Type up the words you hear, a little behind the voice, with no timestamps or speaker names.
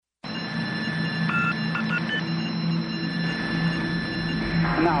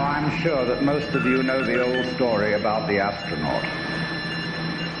Now, I'm sure that most of you know the old story about the astronaut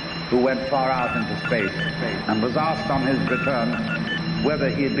who went far out into space and was asked on his return whether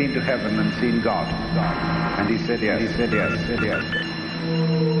he had been to heaven and seen God. And he said yes.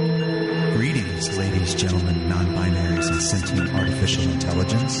 Greetings, ladies, gentlemen, non-binaries, and sentient artificial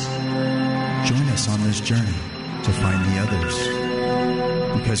intelligence. Join us on this journey to find the others.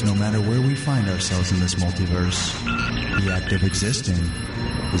 Because no matter where we find ourselves in this multiverse, the act of existing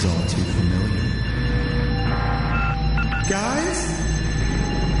is all too familiar. Guys?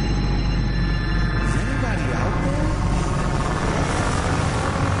 Is anybody out there?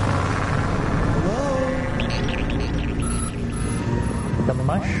 Hello? The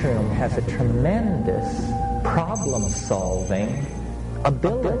mushroom has a tremendous problem-solving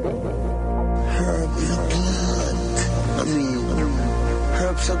ability. Herbs are good.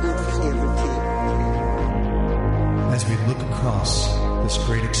 Herbs are good for everything. As we look across this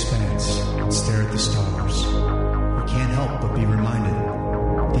great expanse and stare at the stars, we can't help but be reminded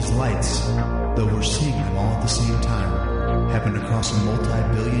these lights, though we're seeing them all at the same time, happen across a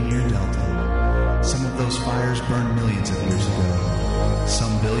multi-billion-year delta. Some of those fires burned millions of years ago,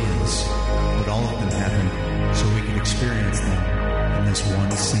 some billions, but all of them happened so we could experience them in this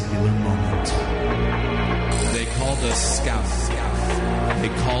one singular moment. They called us scouts. They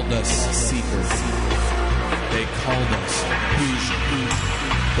called us seekers. They called us Hoosier.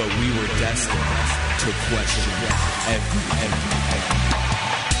 But we were destined to question every.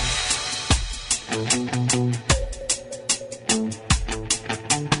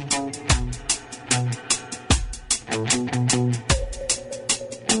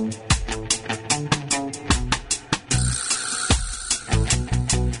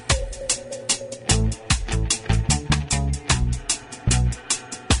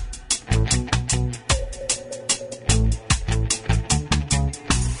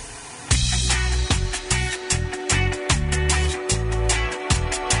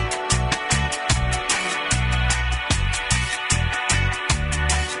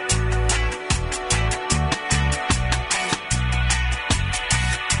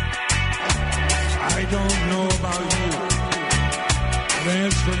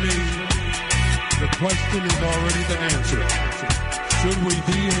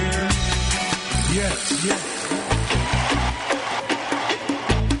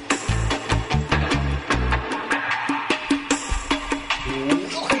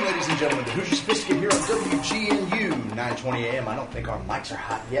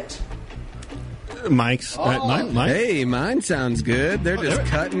 Mike's. Mike? Hey, mine sounds good. They're just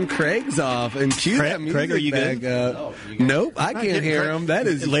cutting Craig's off and cue that music. Craig, are you back good? up. Nope, I can't hear him. That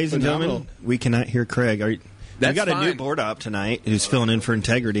is ladies and phenomenal. gentlemen, we cannot hear Craig. We got a new board op tonight who's filling in for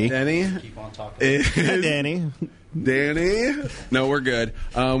Integrity. Danny? Keep on talking. Danny? No, we're good.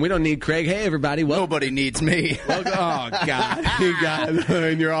 We don't need Craig. Hey, everybody. Nobody needs me. Oh, God. You got it.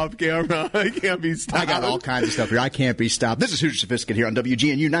 And you're off camera. I can't be stopped. I got all kinds of stuff here. I can't be stopped. This is Hoosier Sophisticate here on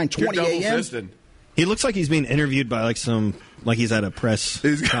WGNU 920 AM. He looks like he's being interviewed by like he's at a press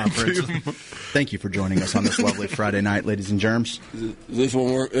conference. Thank you for joining us on this lovely Friday night, ladies and germs. This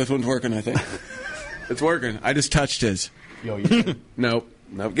one's working, I think. It's working. I just touched his. Yo, you Nope.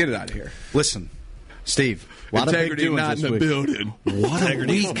 Get it out of here. Listen, Steve. Integrity not in the building. What a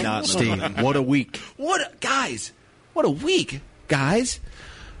week, not Steve. What a week. What a week, guys.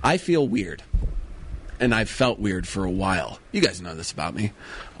 I feel weird. And I've felt weird for a while. You guys know this about me.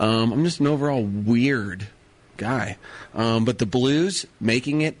 I'm just an overall weird guy. But the Blues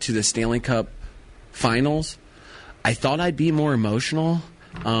making it to the Stanley Cup Finals, I thought I'd be more emotional.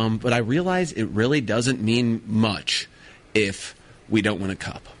 But I realize it really doesn't mean much if we don't win a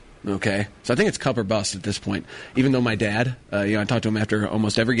cup. Okay? So I think it's cup or bust at this point. Even though my dad, I talked to him after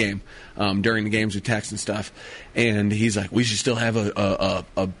almost every game, during the games with text and stuff, and he's like, we should still have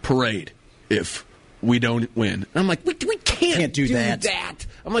a parade if we don't win. And I'm like, we can't do that.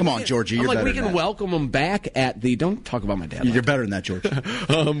 I'm like, come on, Georgie, you're better we than can that. welcome them back at the. Don't talk about my dad. You're better than that, George.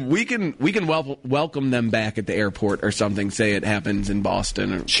 We can welcome them back at the airport or something. Say it happens in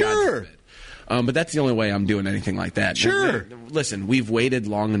Boston. Or sure. But that's the only way I'm doing anything like that. Sure. Listen, we've waited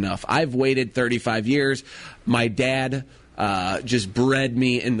long enough. I've waited 35 years. My dad just bred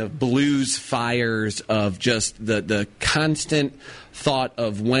me in the Blues fires of just the constant thought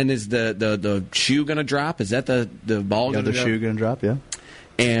of when is the shoe going to drop? Is that the ball going to drop? The shoe going to drop, yeah.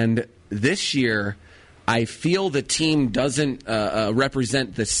 And this year, I feel the team doesn't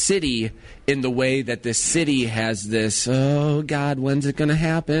represent the city in the way that the city has this, oh, God, when's it going to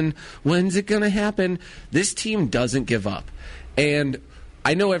happen? When's it going to happen? This team doesn't give up. And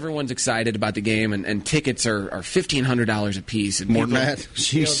I know everyone's excited about the game, and tickets are $1,500 a piece. And More than people,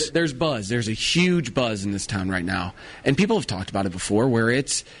 that? you know, there's buzz. There's a huge buzz in this town right now. And people have talked about it before, where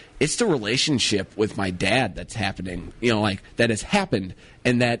it's the relationship with my dad that's happening, like that has happened,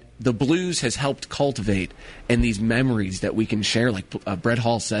 and that the blues has helped cultivate, and these memories that we can share, like Brett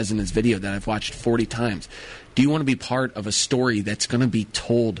Hall says in his video that I've watched 40 times. Do you want to be part of a story that's going to be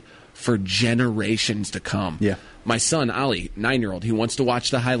told for generations to come? Yeah. My son, Ali, 9-year-old, he wants to watch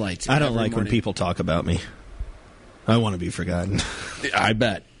the highlights. I don't like when people talk about me. I want to be forgotten. I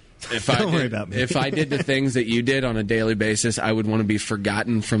bet. Don't worry about me. If I did the things that you did on a daily basis, I would want to be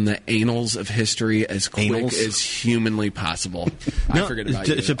forgotten from the annals of history as quick as humanly possible. I forget about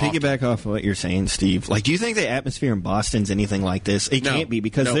you. To piggyback off what you're saying, Steve, do you think the atmosphere in Boston's anything like this? It can't be,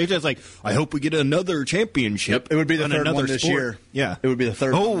 because they're just I hope we get another championship. It would be the third one this year. Yeah. It would be the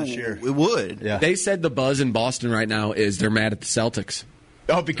third one this year. It would. Yeah. They said the buzz in Boston right now is they're mad at the Celtics.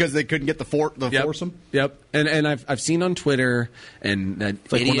 Oh, because they couldn't get the foursome? Yep. And I've seen on Twitter, and that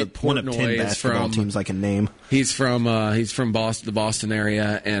idiot one of 10 basketball teams I can name. He's from Boston, the Boston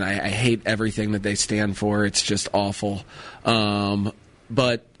area, and I hate everything that they stand for. It's just awful.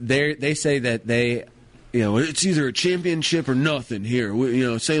 But they say that they, it's either a championship or nothing here.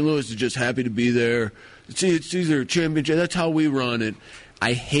 St. Louis is just happy to be there. It's either a championship. That's how we run it.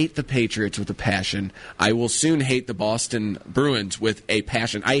 I hate the Patriots with a passion. I will soon hate the Boston Bruins with a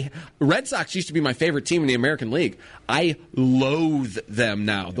passion. Red Sox used to be my favorite team in the American League. I loathe them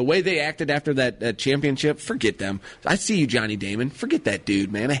now. The way they acted after that championship, forget them. I see you, Johnny Damon. Forget that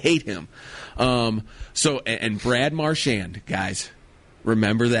dude, man. I hate him. And Brad Marchand, guys,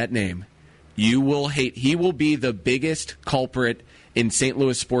 remember that name. You will hate. He will be the biggest culprit in St.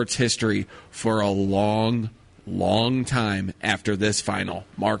 Louis sports history for a long time after this final.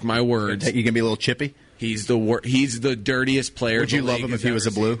 Mark my words. You gonna be a little chippy? He's the dirtiest player. Would you love him if he was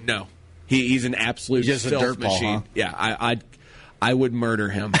a Blue? No, he's an absolute just filth a dirt ball, machine. Huh? Yeah, I would murder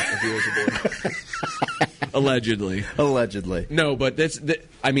him if he was a Blue. Allegedly. No, but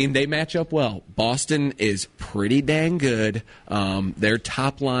they match up well. Boston is pretty dang good. Their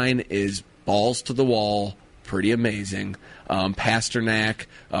top line is balls to the wall, pretty amazing. Pasternak,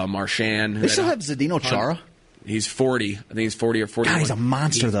 Marchand. They still have Zdeno Chara. He's 40. I think he's 40 or 41. God, he's a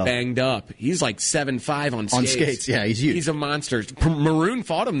monster, he's though. Banged up. He's like 7'5" on skates. On skates, yeah, he's huge. He's a monster. Maroon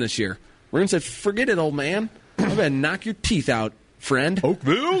fought him this year. Maroon said, forget it, old man. I'm going to knock your teeth out, friend.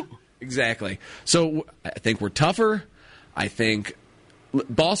 Oakville? Exactly. So I think we're tougher. I think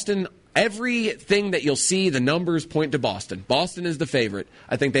Boston, everything that you'll see, the numbers point to Boston. Boston is the favorite.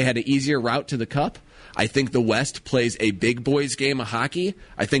 I think they had an easier route to the Cup. I think the West plays a big boys game of hockey.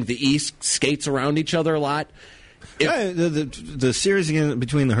 I think the East skates around each other a lot. The series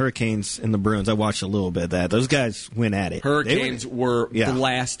between the Hurricanes and the Bruins, I watched a little bit of that. Those guys went at it. Hurricanes were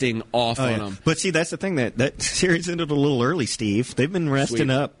blasting off on them. But see, that's the thing. That series ended a little early, Steve. They've been resting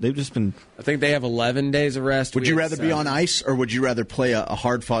up. They've just been... I think they have 11 days of rest. Would you rather be on ice, or would you rather play a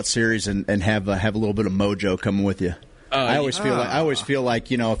hard-fought series and have a little bit of mojo coming with you? I always feel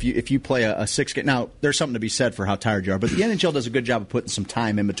like if you play a 6 game, now there's something to be said for how tired you are, but the NHL does a good job of putting some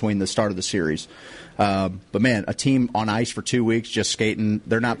time in between the start of the series. But man, a team on ice for 2 weeks just skating,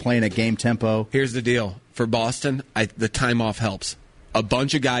 they're not playing at game tempo. Here's the deal for Boston: the time off helps. A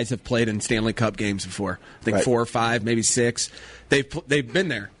bunch of guys have played in Stanley Cup games before. I think 4 or 5, maybe 6. They've been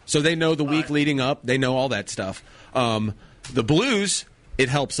there, so they know the week leading up. They know all that stuff. The Blues, it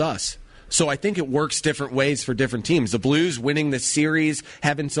helps us. So I think it works different ways for different teams. The Blues winning the series,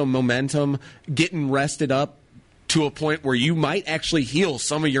 having some momentum, getting rested up to a point where you might actually heal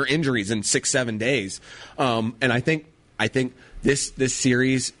some of your injuries in 6-7 days. And I think this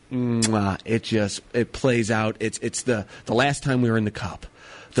series, it plays out. It's the last time we were in the Cup.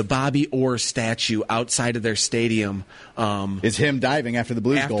 The Bobby Orr statue outside of their stadium is him diving after the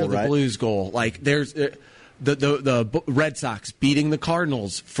Blues goal, right? After the Blues goal, like there's. The Red Sox beating the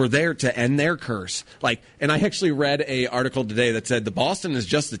Cardinals to end their curse. And I actually read a article today that said the Boston is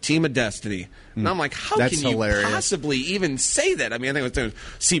just the team of destiny. And I'm like, how can you possibly even say that? I mean, I think it was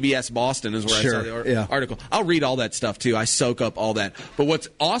CBS Boston is where I saw the article. I'll read all that stuff too. I soak up all that. But what's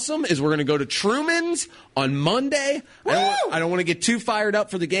awesome is we're going to go to Truman's on Monday. I don't want to get too fired up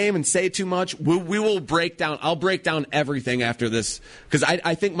for the game and say too much. We will break down. I'll break down everything after this because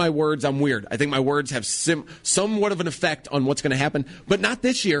I think my words. I'm weird. I think my words have somewhat of an effect on what's going to happen, but not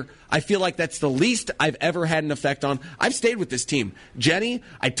this year. I feel like that's the least I've ever had an effect on. I've stayed with this team. Jenny,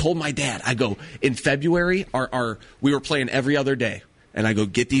 I told my dad, I go, in February, we were playing every other day. And I go,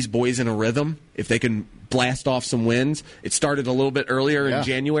 get these boys in a rhythm. If they can blast off some wins. It started a little bit earlier in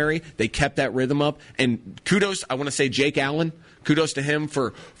January. They kept that rhythm up. And kudos, I want to say Jake Allen. Kudos to him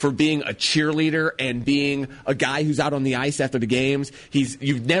for being a cheerleader and being a guy who's out on the ice after the games.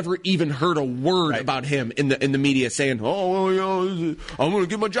 You've never even heard a word about him in the media saying, "Oh, well, I'm going to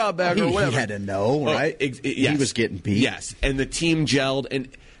get my job back," or whatever. He had to know, right? Yes. He was getting beat. Yes, and the team gelled. And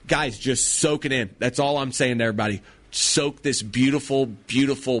guys, just soak it in. That's all I'm saying to everybody. Soak this beautiful,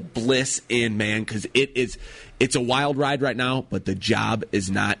 beautiful bliss in, man, because it's a wild ride right now, but the job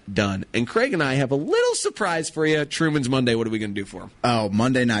is not done. And Craig and I have a little surprise for you. Truman's Monday, what are we going to do for him? Oh,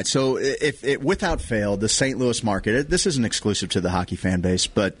 Monday night. So if it, without fail, the St. Louis market, this isn't exclusive to the hockey fan base,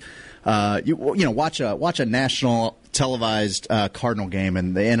 but watch a national televised Cardinal game,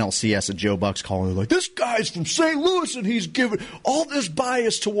 and the NLCS at Joe Buck's calling. They're like, this guy's from St. Louis, and he's giving all this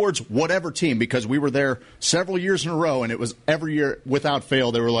bias towards whatever team, because we were there several years in a row, and it was every year without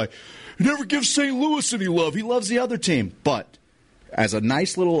fail. They were like, he never gives St. Louis any love. He loves the other team. But as a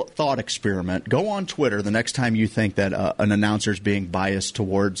nice little thought experiment, go on Twitter the next time you think that an announcer's being biased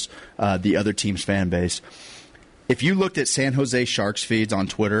towards the other team's fan base. If you looked at San Jose Sharks feeds on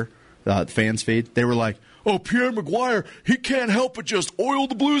Twitter, the fans feed, they were like, oh, Pierre Maguire, he can't help but just oil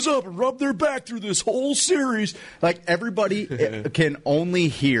the Blues up and rub their back through this whole series. Like, everybody can only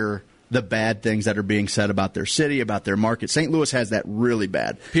hear the bad things that are being said about their city, about their market. St. Louis has that really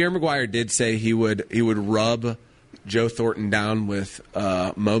bad. Pierre Maguire did say he would rub Joe Thornton down with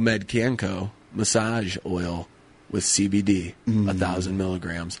Momed Kanko massage oil with CBD, 1,000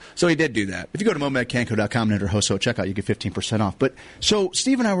 milligrams. So he did do that. If you go to momedkanko.com and enter HOSO at checkout, you get 15% off. But so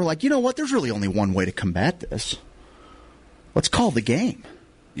Steve and I were like, you know what? There's really only one way to combat this. Let's call the game.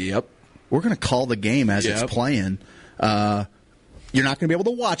 Yep. We're going to call the game as it's playing. You're not going to be able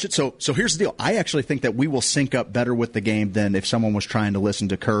to watch it. So here's the deal. I actually think that we will sync up better with the game than if someone was trying to listen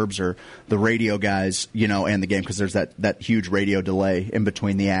to Curbs or the radio guys, and the game, because there's that huge radio delay in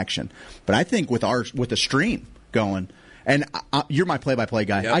between the action. But I think with the stream going, and you're my play-by-play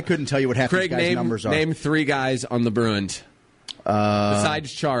guy. Yep. I couldn't tell you what half these guys' numbers are. Name 3 guys on the Bruins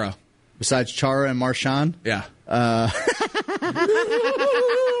besides Chara. Besides Chara and Marchand? Yeah. This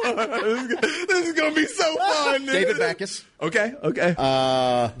is going to be so fun. David Backes. Okay.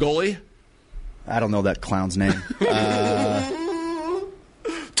 Goalie? I don't know that clown's name.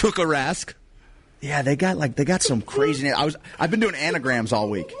 Tuukka Rask. Yeah, they got some crazy name. I've been doing anagrams all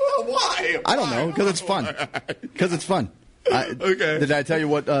week. Why? I don't know, because it's fun. Okay. Did I tell you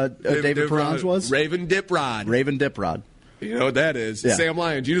what David Perron's was? Raven Diprod. Raven Diprod. You know what that is? Yeah. Sam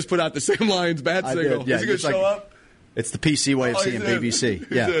Lyons. You just put out the Sam Lyons bat signal. Did, yeah, is he going to show up? It's the PC way of seeing BBC.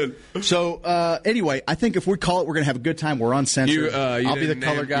 Yeah. So anyway, I think if we call it, we're going to have a good time. We're uncensored. I'll be the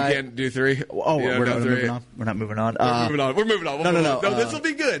color guy. You can't do 3. Oh, we're not moving on. We're not moving on. We're moving on. No. This will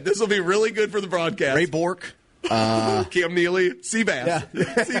be good. This will be really good for the broadcast. Ray Bork. Cam Neely, Seabass. Yeah.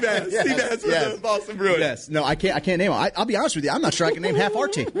 Seabass with the Boston Bruins. Yes. No, I can't name them. I'll be honest with you. I'm not sure I can name half our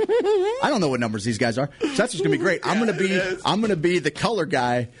team. I don't know what numbers these guys are. So that's what's going to be great. I'm going to be the color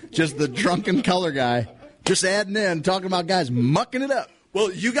guy, just the drunken color guy, just adding in, talking about guys mucking it up. Well,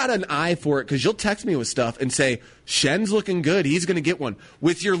 you got an eye for it because you'll text me with stuff and say, Shen's looking good. He's going to get one.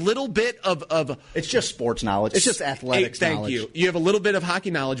 With your little bit of it's just sports knowledge. It's just athletics knowledge. Thank you. You have a little bit of hockey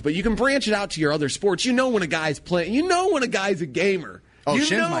knowledge, but you can branch it out to your other sports. You know when a guy's playing. You know when a guy's a gamer. Oh,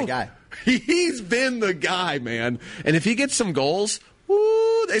 Shen's my guy. He's been the guy, man. And if he gets some goals,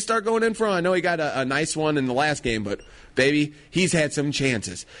 woo, they start going in front. I know he got a nice one in the last game, but, baby, he's had some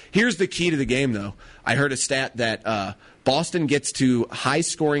chances. Here's the key to the game, though. I heard a stat that Boston gets to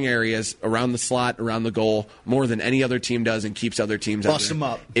high-scoring areas around the slot, around the goal, more than any other team does and keeps other teams out there. Bust them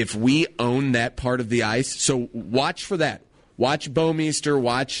up. If we own that part of the ice, so watch for that. Watch Bouwmeester,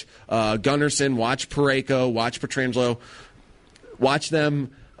 watch Gunnarsson, watch Parayko, watch Pietrangelo. Watch them,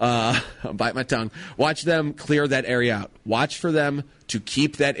 I'll bite my tongue, watch them clear that area out. Watch for them to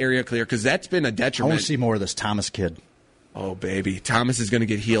keep that area clear, because that's been a detriment. I want to see more of this Thomas kid. Oh, baby. Thomas is going to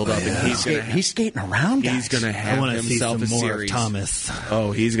get healed up, and he's skating around, guys. He's going to have himself a series. Thomas.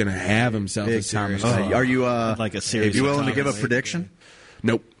 Oh, he's going to have himself a series. Are you like a series? Are you willing to give a prediction?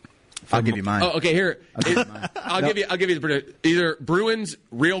 Nope. I'll give you mine. Oh, okay. Here, I'll give you the prediction. Either Bruins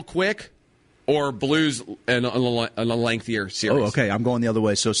real quick, or Blues in a lengthier series. Oh, okay. I'm going the other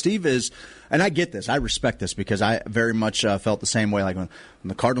way. So Steve is, and I get this. I respect this because I very much felt the same way. Like when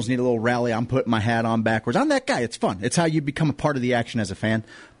the Cardinals need a little rally, I'm putting my hat on backwards. I'm that guy. It's fun. It's how you become a part of the action as a fan.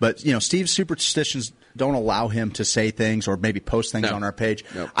 But, Steve's superstitions don't allow him to say things or maybe post things on our page.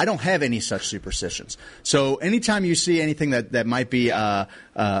 Nope. I don't have any such superstitions. So anytime you see anything that might be a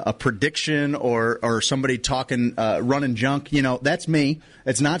prediction or somebody talking, running junk, that's me.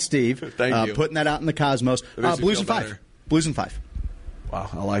 It's not Steve. Thank you. Putting that out in the cosmos. Blues and 5. Blues and 5. Wow,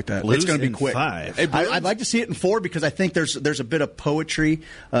 I like that. It's going to be quick. 5. Hey, I'd like to see it in 4 because I think there's a bit of poetry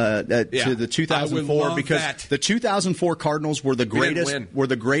to the 2004 because the 2004 Cardinals were the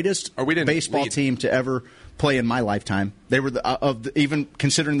greatest baseball team to ever play in my lifetime. They were even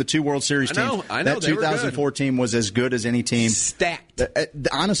considering the 2 World Series teams. I know that 2004 team was as good as any team. Stacked.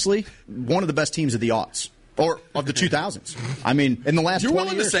 Honestly, one of the best teams of the aughts. Or of the 2000s. I mean, in the last 20 years. You're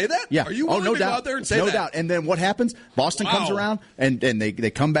willing to say that? Yeah. Are you willing to go out there and say that? No doubt. And then what happens? Boston comes around, and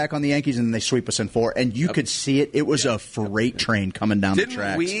they come back on the Yankees, and they sweep us in 4. And you could see it. It was a freight train coming down the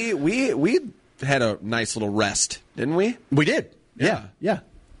tracks. We had a nice little rest, didn't we? We did. Yeah.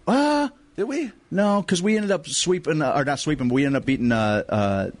 Did we? No, because we ended up sweeping, or not sweeping, but we ended up beating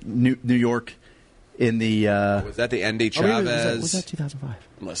New York in the... was that the Andy Chavez? Was that 2005?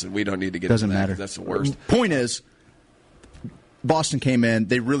 Listen, we don't need to get Doesn't into that matter. That's the worst. Point is, Boston came in.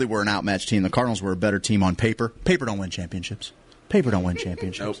 They really were an outmatched team. The Cardinals were a better team on paper. Paper don't win championships.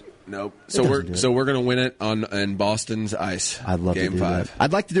 Nope. So we're going to win it in Boston's ice. I'd love Game to do 5. that.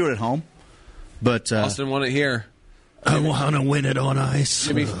 I'd like to do it at home, but Boston won it here. I want to win it on ice.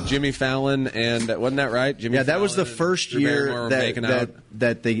 Jimmy Fallon and wasn't that right? Jimmy that Fallon was the first year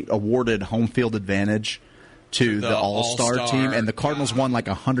that they awarded home field advantage to the All-Star team, and the Cardinals won like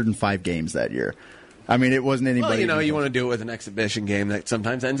 105 games that year. I mean, it wasn't anybody. Well, you want to do it with an exhibition game that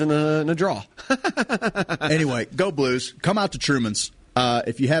sometimes ends in a draw. Anyway, go Blues. Come out to Truman's.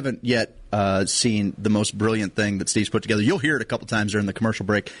 If you haven't yet seen the most brilliant thing that Steve's put together, you'll hear it a couple times during the commercial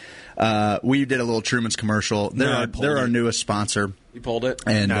break. We did a little Truman's commercial. They're our newest sponsor. You pulled it?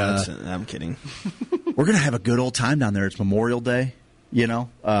 And I'm kidding. We're going to have a good old time down there. It's Memorial Day. You know,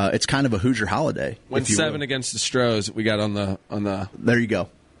 it's kind of a Hoosier holiday. Went 7 against the Stros. We got on the. There you go.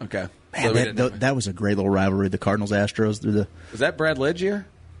 Okay. Man, that was a great little rivalry. The Cardinals Astros. Was that Brad Lidge year?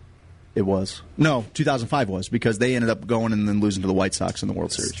 It was. No, 2005 was because they ended up going and then losing to the White Sox in the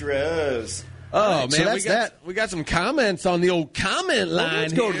World Series. Astros. Oh, right, man, so we got some comments on the old comment line.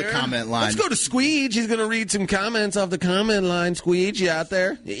 Let's go to the comment line. Let's go to Squeege. He's going to read some comments off the comment line. Squeege, you out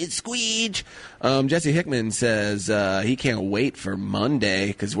there? It's Squeege. Jesse Hickman says he can't wait for Monday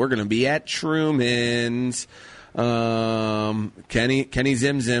because we're going to be at Truman's. Kenny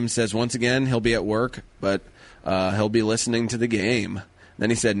Zim Zim says once again he'll be at work, but he'll be listening to the game. Then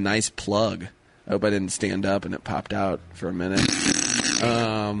he said, nice plug. I hope I didn't stand up and it popped out for a minute.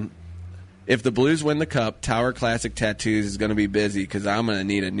 If the Blues win the Cup, Tower Classic Tattoos is going to be busy because I'm going to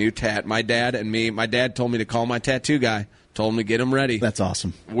need a new tat. My dad told me to call my tattoo guy. Told him to get him ready. That's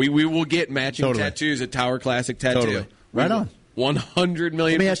awesome. We will get matching tattoos at Tower Classic Tattoo. Totally. Right on. 100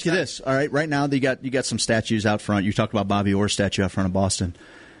 million. Let me ask you this. All right, right now you got some statues out front. You talked about Bobby Orr's statue out front of Boston.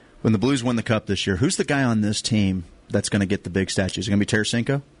 When the Blues win the Cup this year, who's the guy on this team that's going to get the big statues? Is it going to be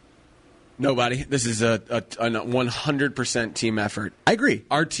Tarasenko? Nobody. This is a 100% team effort. I agree.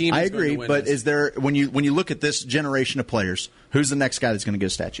 Our team. I agree. But is there when you look at this generation of players, who's the next guy that's going to get a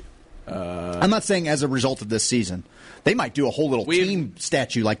statue? I'm not saying as a result of this season. They might do a whole little team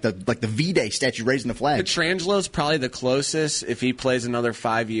statue like the V-Day statue raising the flag. Petrangelo's probably the closest if he plays another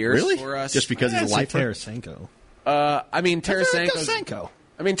 5 years for us. Just because he's a lifer? Tarasenko.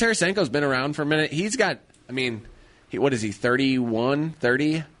 Tarasenko's been around for a minute. He's got, what is he, 31,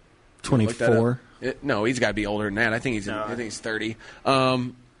 30? 24. No, he's got to be older than that. I think he's 30.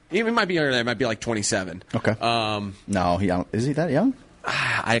 He might be younger than that. Might be like 27. Okay. No, is he that young?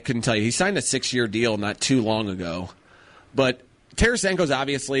 I couldn't tell you. He signed a 6-year deal not too long ago. But Tarasenko's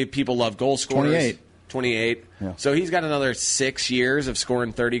obviously, people love goal scorers. 28. Yeah. So he's got another 6 years of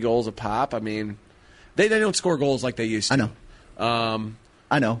scoring 30 goals a pop. I mean, they don't score goals like they used to.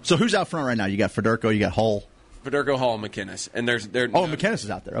 I know. So who's out front right now? You got Federico, you got Hull. Federico, Hall, and McInnes. And McInnes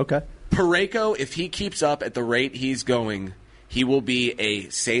is out there. Okay. Parayko, if he keeps up at the rate he's going, he will be a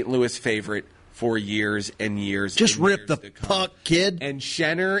St. Louis favorite for years and years. Just rip the puck, kid. And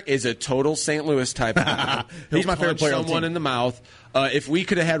Schenner is a total St. Louis type of guy. He's my favorite player on the team. Someone in the mouth. If we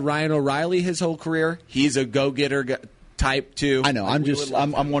could have had Ryan O'Reilly his whole career, he's a go-getter type too. I know.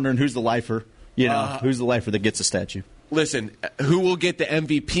 I'm wondering who's the lifer. Who's the lifer that gets a statue? Listen, who will get the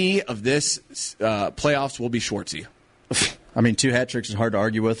MVP of this playoffs will be Schwartzy. 2 hat tricks is hard to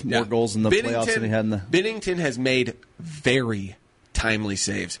argue with. More goals in the playoffs than he had in the... Binnington has made very timely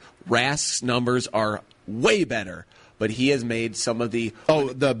saves. Rask's numbers are way better, but he has made some of the...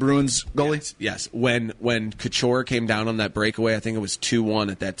 the Bruins goalie? Yes. When Couture came down on that breakaway, I think it was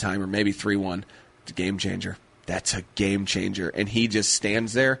 2-1 at that time, or maybe 3-1. It's a game changer. That's a game changer. And he just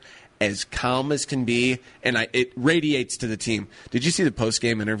stands there as calm as can be, and it radiates to the team. Did you see the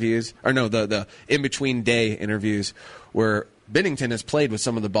post-game interviews? Or no, the in-between day interviews where Binnington has played with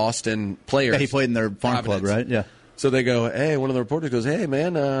some of the Boston players. Yeah, he played in their farm club, right? Yeah. So they go, hey, one of the reporters goes, hey,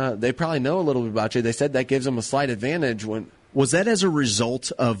 man, they probably know a little bit about you. They said that gives them a slight advantage when. Was that as a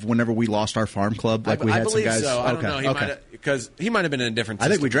result of whenever we lost our farm club? Like we had some guys. So. I don't know. Because he might have been in a different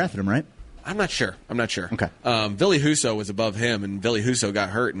system. I think we drafted him, right? I'm not sure. Okay. Billy Huso was above him, and Billy Huso got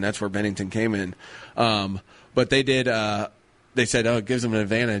hurt, and that's where Bennington came in. But they did. They said, "Oh, it gives him an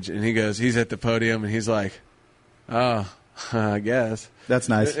advantage," and he goes, he's at the podium, and he's like, "Oh, I guess that's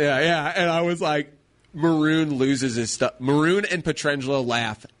nice." Yeah. And I was like, Maroon loses his stuff. Maroon and Petrangelo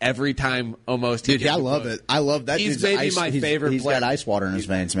laugh every time almost. Dude, I love it. I love that. He's maybe my favorite He's player. got ice water in his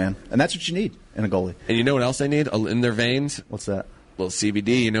veins, man. And that's what you need in a goalie. And you know what else they need in their veins? What's that? A little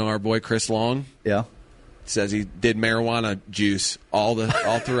CBD. You know our boy Chris Long? Yeah. Says he did marijuana juice all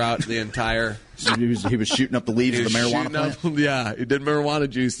throughout the entire... He was shooting up the leaves of the marijuana plant? Yeah, he did marijuana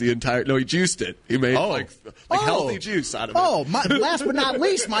juice the entire... No, he juiced it. He made healthy juice out of it. Last but not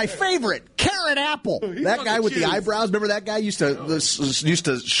least, my favorite, Carrot Apple. That guy with the eyebrows. Remember that guy used to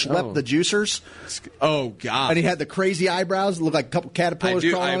schlep the juicers? Oh, God. And he had the crazy eyebrows. Looked like a couple caterpillars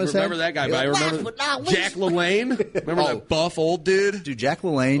crawling on his head. I remember that guy, but I remember Jack LaLanne. Remember that buff old dude? Dude, Jack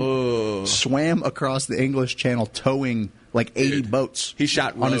LaLanne swam across the English Channel towing... like 80 boats. He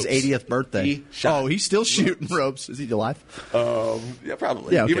shot ropes. On his 80th birthday. He's still shooting ropes. Is he alive? Yeah,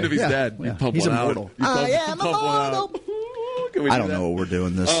 probably. Yeah, okay. Even if he's dead, yeah. Pump he's one immortal. Out. I am immortal. I don't know what we're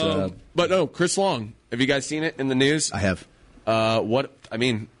doing this. But no, Chris Long. Have you guys seen it in the news? I have. That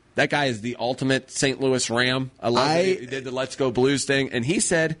guy is the ultimate St. Louis Ram. I love it. He did the Let's Go Blues thing, and he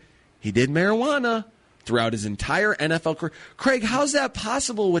said he did marijuana throughout his entire NFL career. Craig, how's that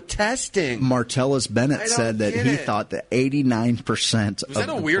possible with testing? Martellus Bennett said that he thought that 89%. Was that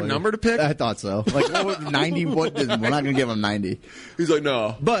a weird number to pick? I thought so. Like 90. We're not going to give him 90. He's like,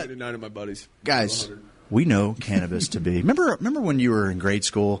 no. But 89 of my buddies, guys, we know cannabis to be. Remember when you were in grade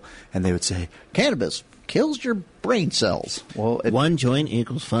school and they would say cannabis kills your brain cells. Well, 1 joint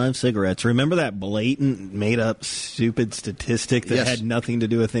equals 5 cigarettes. Remember that blatant, made-up, stupid statistic that had nothing to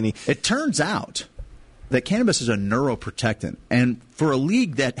do with any. It turns out that cannabis is a neuroprotectant. And for a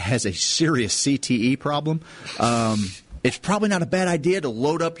league that has a serious CTE problem, it's probably not a bad idea to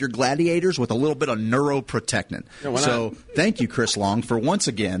load up your gladiators with a little bit of neuroprotectant. So thank you, Chris Long, for once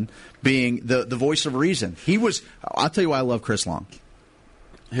again being the voice of reason. I'll tell you why I love Chris Long.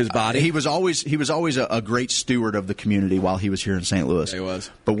 His body? He was always a great steward of the community while he was here in St. Louis. Yeah, he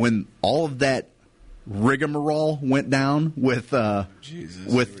was. But when all of that rigmarole went down with old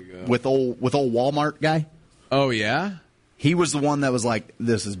Walmart guy. Oh yeah, he was the one that was like,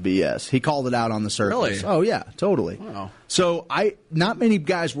 "This is BS." He called it out on the surface. Really? Oh yeah, totally. Wow. So not many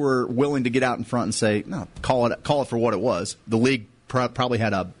guys were willing to get out in front and say, "No, call it for what it was." The league probably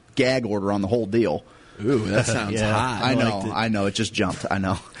had a gag order on the whole deal. Ooh, that sounds hot. I know. It just jumped. I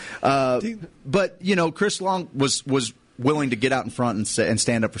know. But Chris Long was willing to get out in front and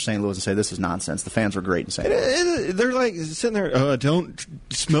stand up for St. Louis and say this is nonsense. The fans were great in St. Louis. They're like sitting there, don't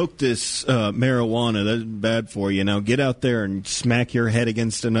smoke this marijuana. That's bad for you. Now get out there and smack your head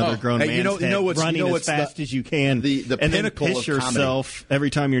against another grown man's head, running as fast as you can. The and pinnacle then piss of yourself every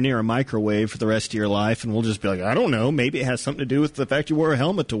time you're near a microwave for the rest of your life, and we'll just be like, I don't know, maybe it has something to do with the fact you wore a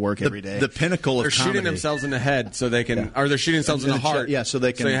helmet to work every day. The pinnacle of comedy. They're shooting themselves in the head so they can, or they're shooting themselves in the heart. Yeah, so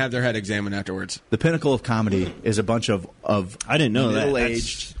they can. So they have their head examined afterwards. The pinnacle of comedy is a bunch of I didn't know that.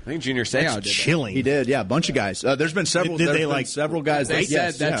 Middle-aged. I think Junior Seau did chilling. That. He did, yeah, a bunch of guys. There's been several. Several guys. They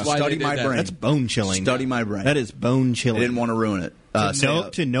said that's why study they did my that. brain. That's bone chilling. Study my brain. That is bone chilling. I didn't want to ruin it.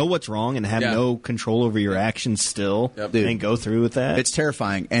 To know what's wrong and have no control over your actions still, and go through with that. It's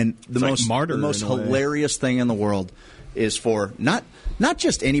terrifying. And the most hilarious thing in the world is for not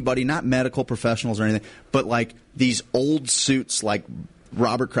just anybody, not medical professionals or anything, but like these old suits like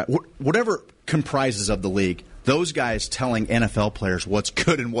Robert Kraft, whatever comprises of the league. Those guys telling NFL players what's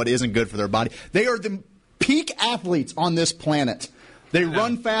good and what isn't good for their body. They are the peak athletes on this planet. They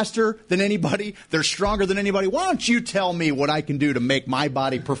run faster than anybody. They're stronger than anybody. Why don't you tell me what I can do to make my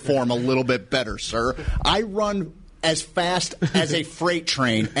body perform a little bit better, sir? I run as fast as a freight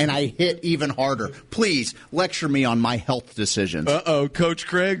train, and I hit even harder. Please lecture me on my health decisions. Uh-oh, Coach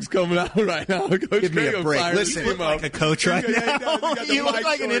Craig's coming out right now. Give me a break. Listen, you look like a coach right now. You look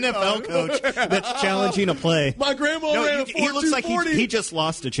like an NFL coach that's challenging a play. My grandma ran a 4.240. He looks like he just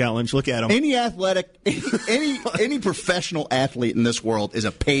lost a challenge. Look at him. Any professional athlete in this world is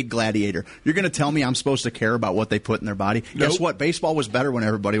a paid gladiator. You're going to tell me I'm supposed to care about what they put in their body? Nope. Guess what? Baseball was better when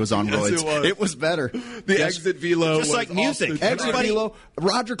everybody was on roids. It was better. The exit velo. Just like music. Everybody,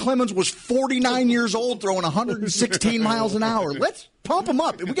 Roger Clemens was 49 years old, throwing 116 miles an hour. Let's pump him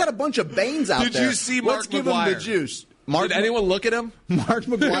up. We got a bunch of Banes out there. Did you see Mark Let's give McGwire? him the juice. Did anyone look at him? Mark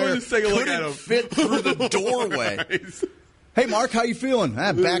McGwire couldn't fit through the doorway. Hey, Mark, how you feeling?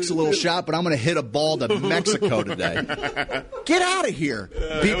 Back's a little shot, but I'm going to hit a ball to Mexico today. Get out of here.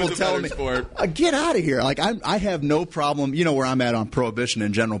 People telling me, get out of here. Like, I have no problem. You know where I'm at on prohibition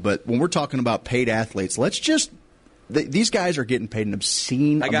in general, but when we're talking about paid athletes, let's just – these guys are getting paid an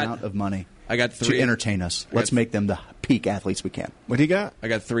obscene amount of money to entertain us. Let's make them the peak athletes we can. What do you got? I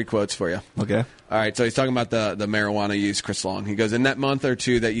got 3 quotes for you. Okay. All right, so he's talking about the marijuana use, Chris Long. He goes, in that month or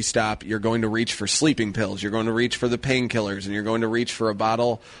two that you stop, you're going to reach for sleeping pills, you're going to reach for the painkillers, and you're going to reach for a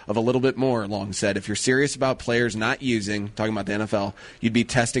bottle of a little bit more, Long said. If you're serious about players not using, talking about the NFL, you'd be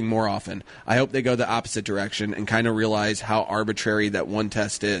testing more often. I hope they go the opposite direction and kind of realize how arbitrary that one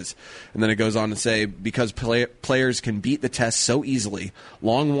test is. And then it goes on to say, because players can beat the test so easily,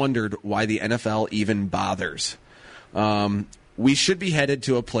 Long wondered why the NFL even bothers. We should be headed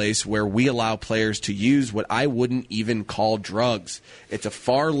to a place where we allow players to use what I wouldn't even call drugs. It's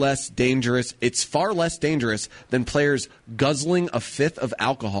far less dangerous than players guzzling a fifth of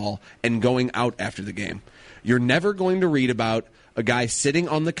alcohol and going out after the game. You're never going to read about a guy sitting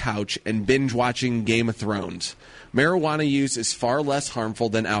on the couch and binge watching Game of Thrones. Marijuana use is far less harmful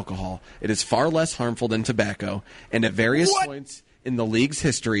than alcohol. It is far less harmful than tobacco. And at various points in the league's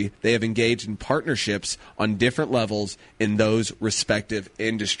history, they have engaged in partnerships on different levels in those respective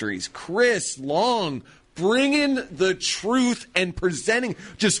industries. Chris Long bringing the truth and presenting,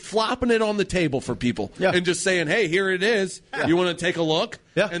 just flopping it on the table for people and just saying, hey, here it is. Yeah. You want to take a look?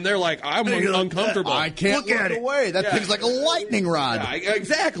 Yeah. And they're like, I'm uncomfortable. I can't look at it. Away. That thing's like a lightning rod. Yeah,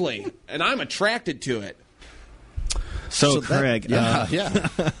 exactly. And I'm attracted to it. So Craig, you want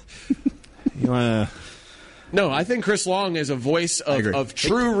to... No, I think Chris Long is a voice of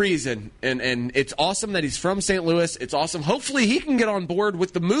true reason, and it's awesome that he's from St. Louis. It's awesome. Hopefully he can get on board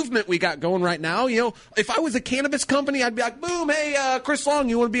with the movement we got going right now. You know, if I was a cannabis company, I'd be like, boom, hey, Chris Long,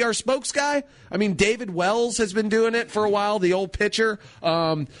 you want to be our spokes guy? I mean, David Wells has been doing it for a while, the old pitcher.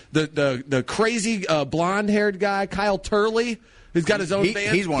 The crazy blonde-haired guy, Kyle Turley. He's got his own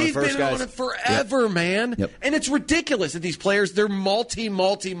band. He's one of the first guys. He's been on it forever, man. Yep. And it's ridiculous that these players, they're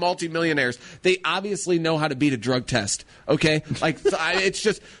multi-millionaires. They obviously know how to beat a drug test, okay? Like, it's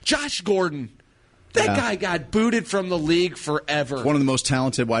just Josh Gordon. That guy got booted from the league forever. One of the most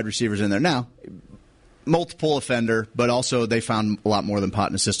talented wide receivers in there. Now, multiple offender, but also they found a lot more than pot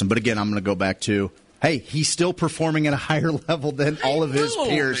in the system. But again, I'm going to go back to, hey, he's still performing at a higher level than all of his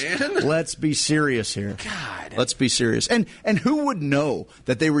peers. Man. Let's be serious here. God. Let's be serious. And who would know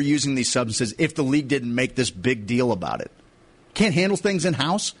that they were using these substances if the league didn't make this big deal about it? Can't handle things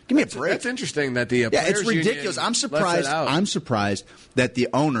in-house? Give me a break. That's interesting that the players it's ridiculous. I'm surprised that the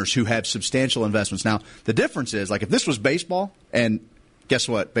owners who have substantial investments. Now, the difference is, like, if this was baseball, and guess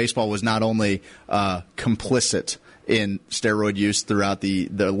what? Baseball was not only complicit in steroid use throughout the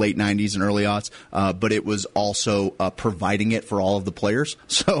late 90s and early aughts, but it was also providing it for all of the players.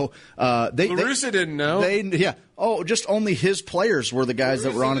 So La Russa didn't know. Just only his players were the guys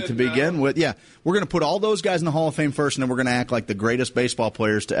that were on it to begin with. Yeah, we're going to put all those guys in the Hall of Fame first, and then we're going to act like the greatest baseball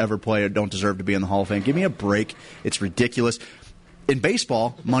players to ever play don't deserve to be in the Hall of Fame. Give me a break. It's ridiculous. In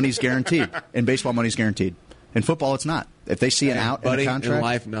baseball, money's guaranteed. In football, it's not. If they see an out in a contract, in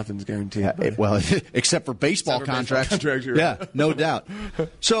life, nothing's guaranteed. Except for baseball contracts. Yeah, no doubt.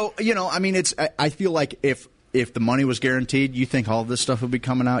 So I feel like if the money was guaranteed, you think all of this stuff would be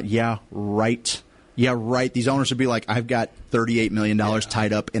coming out? Yeah, right. These owners would be like, I've got $38 million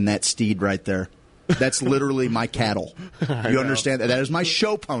tied up in that steed right there. That's literally my cattle. You understand that? That is my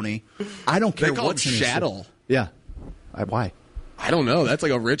show pony. I don't care what's in it. Chattel. Yeah. Why? I don't know. That's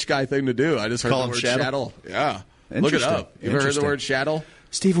like a rich guy thing to do. I just heard the word chattel. Yeah. Look it up. You ever heard the word chattel?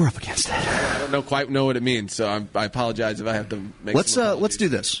 Steve, we're up against it. I don't quite know what it means, so I apologize if I have to make Let's do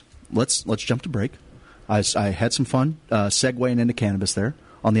this. Let's jump to break. I had some fun segueing into cannabis there.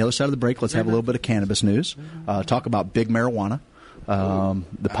 On the other side of the break, let's have a little bit of cannabis news. Talk about big marijuana,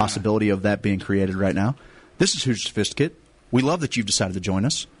 the possibility of that being created right now. This is Hoosier Sophisticate. We love that you've decided to join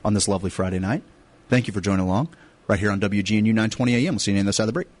us on this lovely Friday night. Thank you for joining along. Right here on WGNU 920 AM. We'll see you on the other side of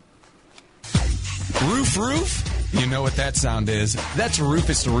the break. Roof? You know what that sound is. That's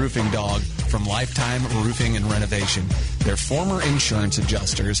Rufus the Roofing Dog from Lifetime Roofing and Renovation. They're former insurance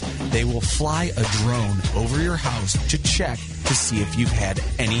adjusters. They will fly a drone over your house to check to see if you've had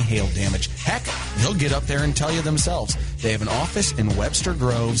any hail damage. Heck, they'll get up there and tell you themselves. They have an office in Webster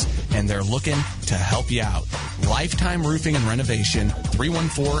Groves, and they're looking to help you out. Lifetime Roofing and Renovation,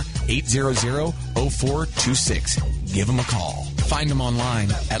 314-800-0426. Give them a call. Find them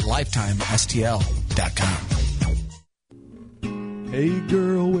online at lifetimestl.com. Hey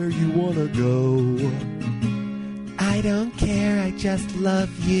girl, where you wanna go? I I don't care, I just love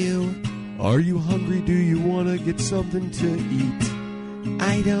you. Are you hungry? Do you want to get something to eat?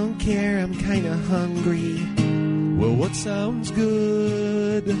 I don't care, I'm kind of hungry. Well, what sounds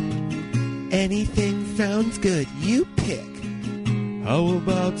good? Anything sounds good. You pick. How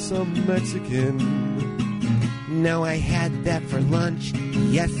about some Mexican? No, I had that for lunch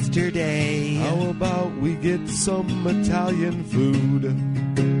yesterday. How about we get some Italian food?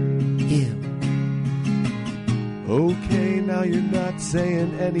 Ew. Okay, now you're not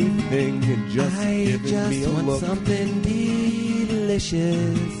saying anything and just giving me a look. I just want something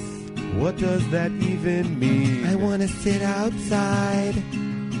delicious. What does that even mean? I want to sit outside.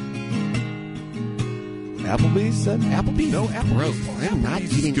 Applebee's? Applebee's? No, Applebee's. I'm not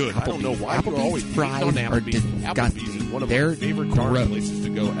eating good. Applebee's. I don't know why Applebee's you're always fries on are Applebee's. disgusting. Applebee's is one of They're my favorite darn places to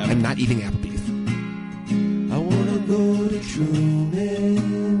go ever. I'm not eating Applebee's. I want to go to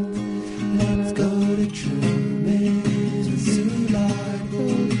Truman's. Let's go to Truman's. Soulard, go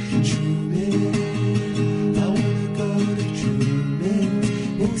to Truman's. I want to go to Truman's.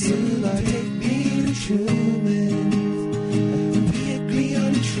 And Soulard, take me to Truman's. We agree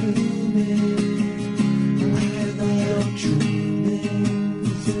on Truman's.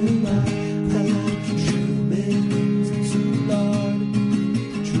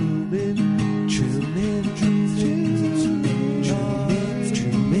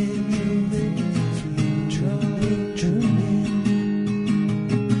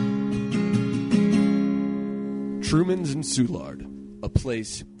 Truman's and Soulard, a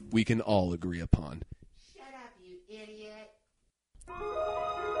place we can all agree upon. Shut up, you idiot.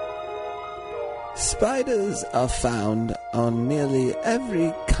 Spiders are found on nearly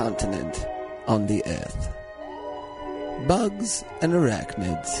every continent on the earth. Bugs and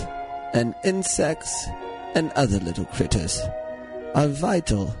arachnids and insects and other little critters are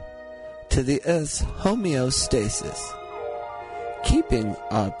vital to the Earth's homeostasis, keeping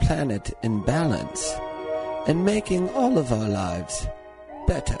our planet in balance and making all of our lives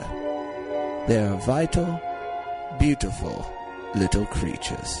better. They are vital, beautiful little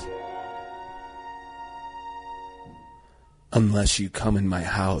creatures. Unless you come in my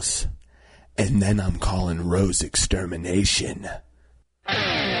house, and then I'm calling Rose Extermination.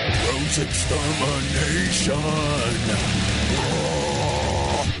 Rose Extermination!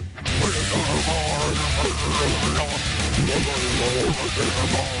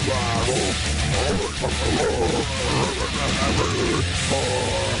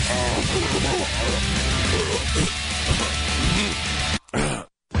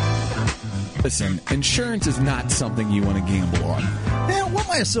 Listen, insurance is not something you want to gamble on. Yeah, what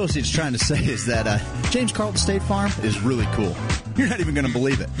my associate's trying to say is that James Carlton State Farm is really cool. You're not even going to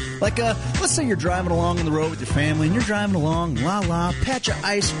believe it. Like, let's say you're driving along on the road with your family, and you're driving along, patch of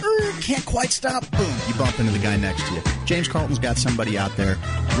ice, can't quite stop, boom, you bump into the guy next to you. James Carlton's got somebody out there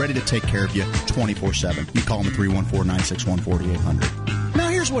ready to take care of you 24/7. You call them at 314-961-4800. Now,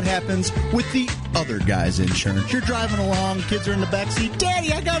 here's what happens with the other guy's insurance. You're driving along, kids are in the backseat.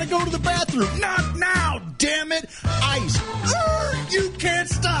 Daddy, I gotta go to the bathroom. Not now, damn it. Ice. You can't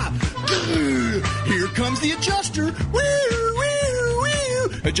stop. Here comes the adjuster.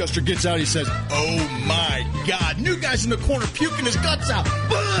 Adjuster gets out, he says, oh my God, new guy's in the corner puking his guts out.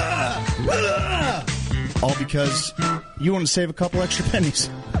 All because you want to save a couple extra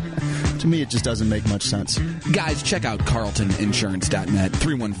pennies. To me, it just doesn't make much sense. Guys, check out carltoninsurance.net,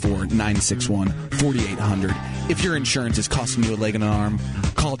 314-961-4800. If your insurance is costing you a leg and an arm,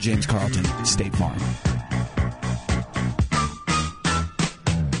 call James Carlton, State Farm.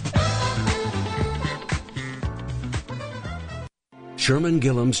 Sherman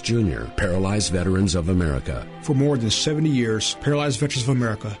Gillums Jr., Paralyzed Veterans of America. For more than 70 years, Paralyzed Veterans of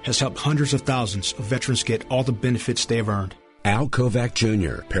America has helped hundreds of thousands of veterans get all the benefits they have earned. Al Kovac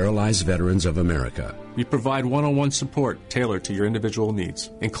Jr., Paralyzed Veterans of America. We provide one-on-one support tailored to your individual needs,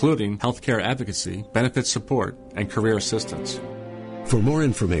 including healthcare advocacy, benefit support, and career assistance. For more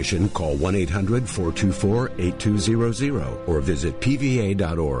information, call 1-800-424-8200 or visit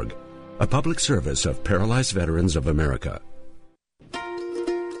pva.org. A public service of Paralyzed Veterans of America.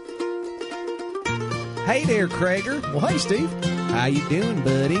 Hey there, Krager. Well, hey, Steve. How you doing,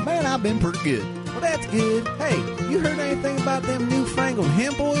 buddy? Man, I've been pretty good. Well, that's good. Hey, you heard anything about them newfangled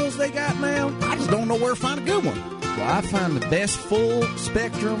hemp oils they got now? I just don't know where to find a good one. Well, I find the best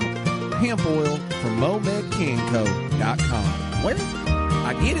full-spectrum hemp oil from MomedCanCo.com. Where?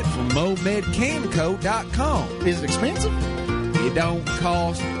 I get it from MomedCanCo.com. Is it expensive? It don't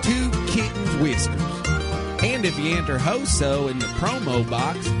cost 2 kittens' whiskers. And if you enter HOSO in the promo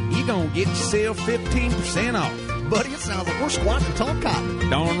box, you're going to get yourself 15% off. Buddy, it sounds like we're squatting tall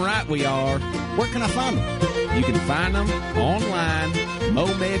cotton. Darn right we are. Where can I find them? You can find them online,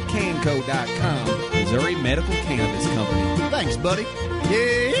 momedcanco.com, Missouri Medical Cannabis Company. Thanks, buddy.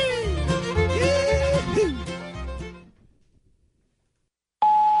 Yeah.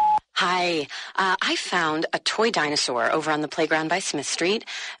 Hi. I found a toy dinosaur over on the playground by Smith Street.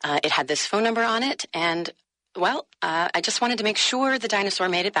 It had this phone number on it, and, well, I just wanted to make sure the dinosaur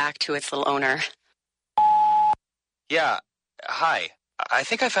made it back to its little owner. Yeah. Hi. I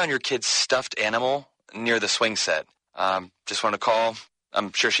think I found your kid's stuffed animal near the swing set. Just want to call.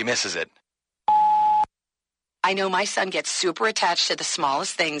 I'm sure she misses it. I know my son gets super attached to the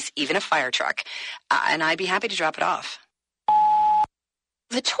smallest things, even a fire truck, and I'd be happy to drop it off.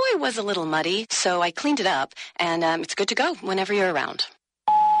 The toy was a little muddy, so I cleaned it up, and it's good to go whenever you're around.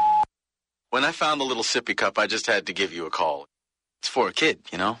 When I found the little sippy cup, I just had to give you a call. It's for a kid,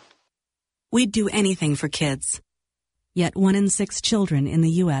 you know? We'd do anything for kids. Yet 1 in 6 children in the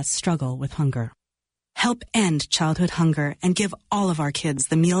U.S. struggle with hunger. Help end childhood hunger and give all of our kids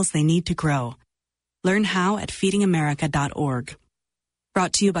the meals they need to grow. Learn how at feedingamerica.org.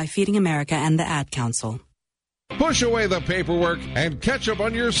 Brought to you by Feeding America and the Ad Council. Push away the paperwork and catch up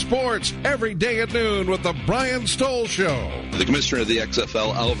on your sports every day at noon with the Brian Stoll Show. The commissioner of the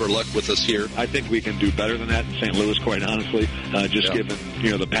XFL, Oliver Luck, with us here. I think we can do better than that in St. Louis, quite honestly, given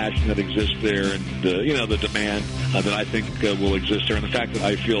the passion that exists there and the demand that I think will exist there, and the fact that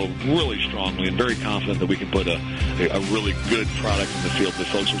I feel really strongly and very confident that we can put a really good product in the field that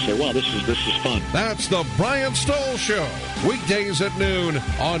folks will say, "Wow, this is fun." That's the Brian Stoll Show, weekdays at noon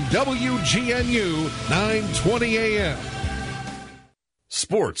on WGNU 920 AM.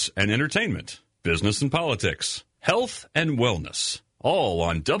 Sports and entertainment, business and politics, health and wellness, all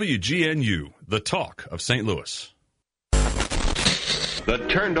on WGNU, the talk of St. Louis. The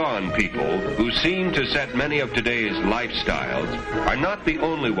turned-on people who seem to set many of today's lifestyles are not the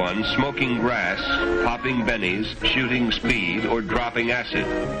only ones smoking grass, popping bennies, shooting speed, or dropping acid.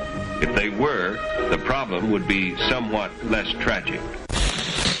 If they were, the problem would be somewhat less tragic.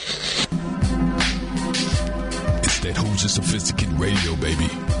 That Who's Your Sophisticate Radio, baby.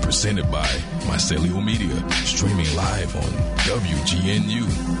 Presented by Mycelio Media. Streaming live on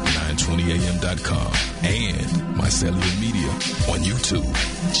WGNU920am.com and Mycelio Media on YouTube.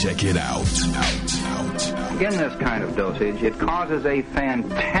 Check it out. In this kind of dosage, it causes a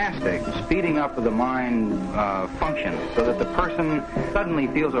fantastic speeding up of the mind function so that the person suddenly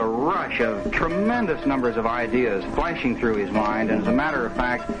feels a rush of tremendous numbers of ideas flashing through his mind, and as a matter of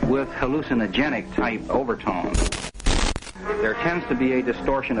fact, with hallucinogenic type overtones. There tends to be a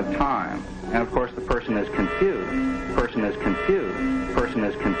distortion of time, and of course the person is confused. Person is confused. Person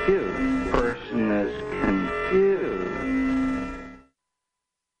is confused. Person is confused.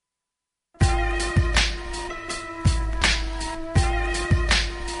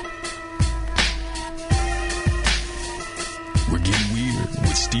 We're getting weird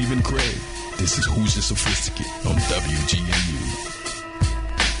with Stephen Craig. This is Who's Your Sophisticate on WGNU.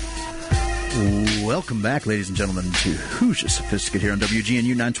 Welcome back, ladies and gentlemen, to Who's Your Sophisticate here on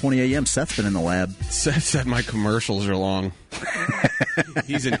WGNU 920 AM. Seth's been in the lab. Seth said my commercials are long.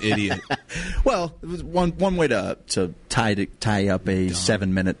 He's an idiot. Well, one way to tie up a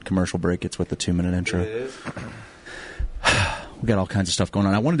 7-minute commercial break, it's with the 2-minute intro. It is. We got all kinds of stuff going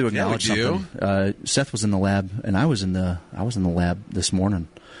on. I wanted to acknowledge something. Seth was in the lab, and I was in the lab this morning.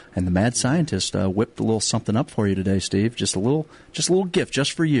 And the mad scientist whipped a little something up for you today, Steve. Just a little gift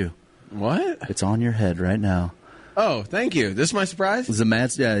just for you. What? It's on your head right now. Oh, thank you. This is my surprise? Is the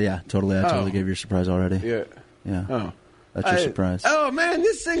mad? Yeah, totally. I totally gave you a surprise already. Yeah. Oh. That's your surprise. Oh, man,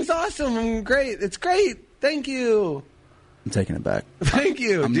 this thing's awesome. I'm great. It's great. Thank you. I'm taking it back. Thank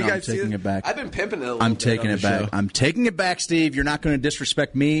you. I'm Do you guys taking it back. I've been pimping it a little I'm bit taking on it the back. show. I'm taking it back, Steve. You're not going to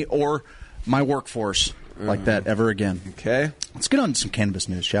disrespect me or my workforce like that ever again. Okay. Let's get on some cannabis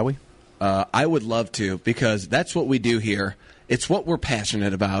news, shall we? I would love to, because that's what we do here. It's what we're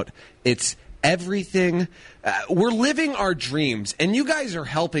passionate about. It's everything. We're living our dreams, and you guys are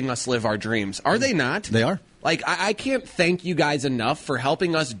helping us live our dreams. Are they not? They are. Like, I can't thank you guys enough for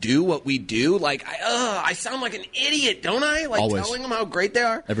helping us do what we do. Like, I sound like an idiot, don't I? Like, always. Telling them how great they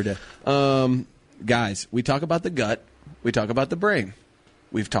are? Every day. Guys, we talk about the gut. We talk about the brain.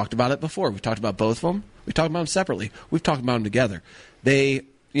 We've talked about it before. We've talked about both of them. We've talked about them separately. We've talked about them together. They,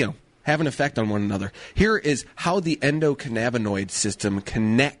 have an effect on one another. Here is how the endocannabinoid system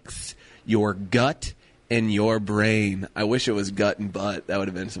connects your gut and your brain. I wish it was gut and butt. That would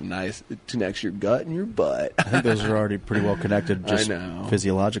have been some nice. It connects your gut and your butt. I think those are already pretty well connected just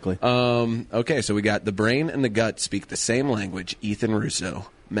physiologically. Okay, so we got the brain and the gut speak the same language. Ethan Russo,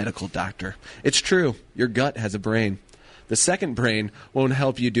 medical doctor. It's true. Your gut has a brain. The second brain won't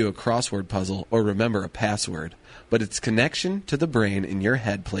help you do a crossword puzzle or remember a password, but its connection to the brain in your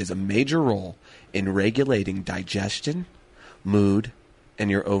head plays a major role in regulating digestion, mood, and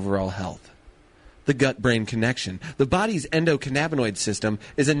your overall health. The gut-brain connection. The body's endocannabinoid system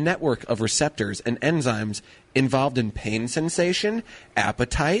is a network of receptors and enzymes involved in pain sensation,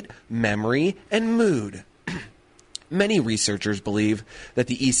 appetite, memory, and mood. Many researchers believe that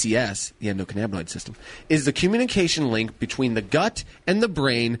the ECS, the endocannabinoid system, is the communication link between the gut and the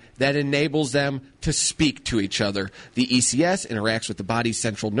brain that enables them to speak to each other. The ECS interacts with the body's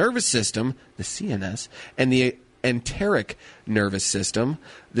central nervous system, the CNS, and the enteric nervous system.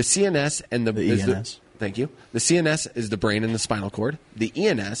 The CNS and the ENS. Thank you. The CNS is the brain and the spinal cord. The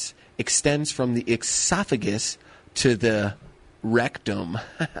ENS extends from the esophagus to the rectum.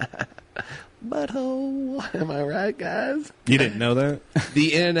 Butthole. Am I right, guys? You didn't know that?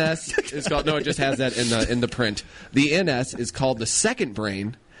 The ENS is called... No, it just has that in the print. The ENS is called the second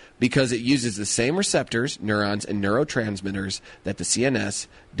brain because it uses the same receptors, neurons, and neurotransmitters that the CNS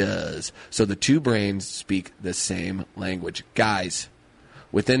does. So the two brains speak the same language. Guys,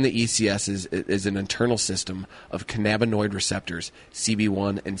 within the ECS is an internal system of cannabinoid receptors,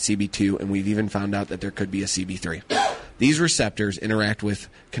 CB1 and CB2, and we've even found out that there could be a CB3. These receptors interact with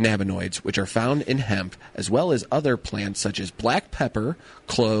cannabinoids, which are found in hemp, as well as other plants such as black pepper,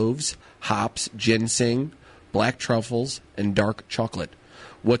 cloves, hops, ginseng, black truffles, and dark chocolate.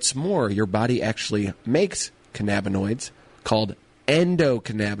 What's more, your body actually makes cannabinoids called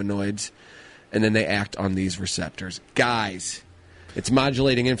endocannabinoids, and then they act on these receptors. Guys, it's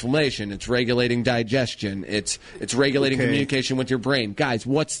modulating inflammation. It's regulating digestion. It's regulating communication with your brain. Guys,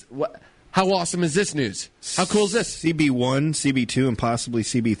 how awesome is this news? How cool is this? CB1, CB2, and possibly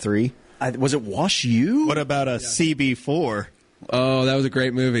CB3. Was it Wash U? What about a CB4? Oh, that was a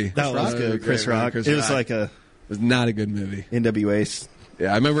great movie. That was good. Chris Rock. It was like It was not a good movie. NWA.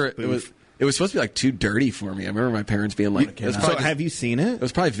 Yeah, I remember it was supposed to be like too dirty for me. I remember my parents being like, have you seen it? It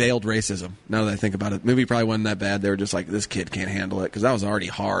was probably veiled racism, now that I think about it. The movie probably wasn't that bad. They were just like, this kid can't handle it, because that was already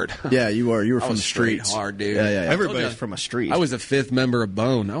hard. Yeah, you were from the streets. Hard, dude. Yeah. Everybody's from a street. I was a fifth member of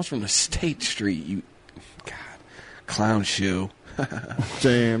Bone. I was from the State Street. God, clown shoe.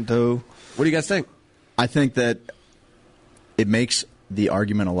 Damn, though. What do you guys think? I think that it makes the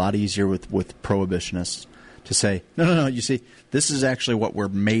argument a lot easier with prohibitionists to say, no, you see, this is actually what we're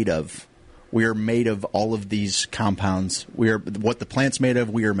made of. We are made of all of these compounds. We are what the plant's made of.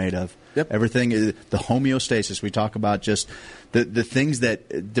 We are made of. Yep. Everything is the homeostasis. We talk about just the things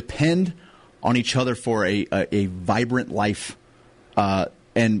that depend on each other for a vibrant life,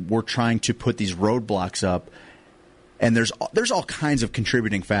 and we're trying to put these roadblocks up. And there's all kinds of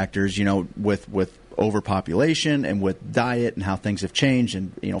contributing factors, with overpopulation and with diet and how things have changed,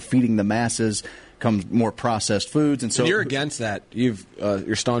 and feeding the masses comes more processed foods, and so you're against that.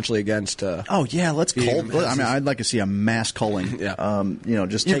 You're staunchly against. Oh yeah, let's cull. I mean, I'd like to see a mass culling. Yeah,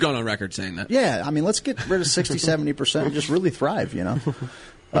 just you've gone on record saying that. Yeah, I mean, let's get rid of 60-70% and just really thrive. Georgia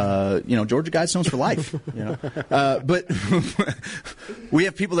Guidestones for life. But we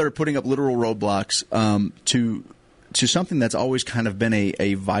have people that are putting up literal roadblocks to something that's always kind of been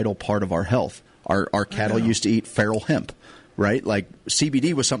a vital part of our health. Our cattle used to eat feral hemp. Right, like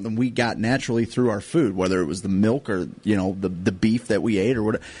CBD was something we got naturally through our food, whether it was the milk or the beef that we ate or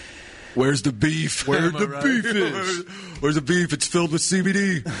whatever. Where's the beef? Where the beef is? Where's the beef? It's filled with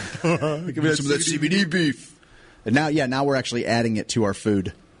CBD. Give me some of that CBD beef. And now we're actually adding it to our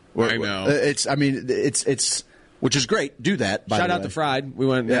food. I know. It's which is great. Do that. Shout out to Fried. We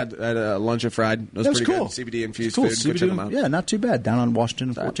went and had a lunch at Fried. That was pretty cool. Good. CBD infused cool. food. Go check them out. Yeah, not too bad. Down on Washington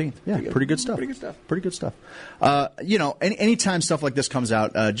and 14th. Yeah, pretty good stuff. Pretty good stuff. Anytime stuff like this comes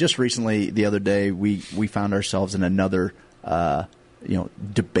out, just recently, the other day, we found ourselves in another,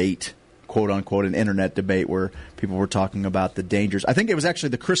 debate, quote unquote, an internet debate where people were talking about the dangers. I think it was actually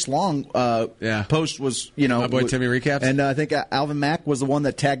the Chris Long post was, my boy Timmy Recaps, and I think Alvin Mack was the one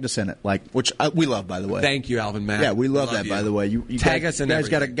that tagged us in it, which we love, by the way. Thank you, Alvin Mack. Yeah, we love that, by the way. You tag us in guys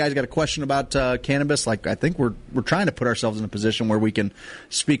got a question about cannabis. Like, I think we're trying to put ourselves in a position where we can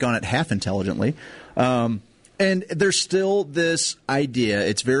speak on it half intelligently. And there's still this idea.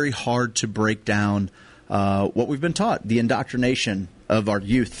 It's very hard to break down what we've been taught, the indoctrination of our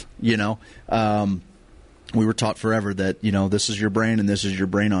youth. We were taught forever that this is your brain and this is your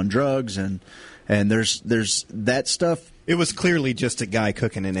brain on drugs, and there's that stuff. It was clearly just a guy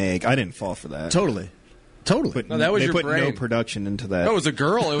cooking an egg. I didn't fall for that. Totally. No, that was they your put brain. No production into that. No, it was a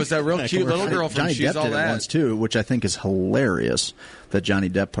girl. It was that real cute little girl from Johnny She's Depp All did That. it once too, which I think is hilarious that Johnny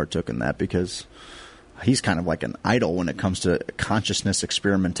Depp partook in that, because he's kind of like an idol when it comes to consciousness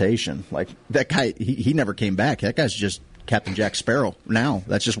experimentation. Like that guy, he never came back. That guy's just Captain Jack Sparrow now.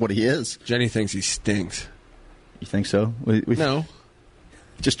 That's just what he is. Jenny thinks he stinks. You think so? No.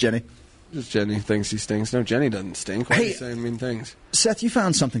 Just Jenny? Just Jenny thinks he stinks. No, Jenny doesn't stink. Why are you saying mean things? Seth, you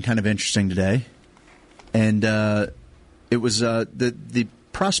found something kind of interesting today. And it was the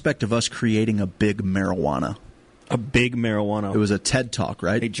prospect of us creating a big marijuana. A big marijuana. It was a TED Talk,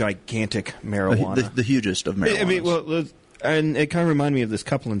 right? A gigantic marijuana. The hugest of marijuanas. I mean, well, and it kind of reminded me of this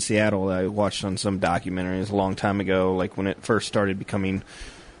couple in Seattle that I watched on some documentary. It was a long time ago, like when it first started becoming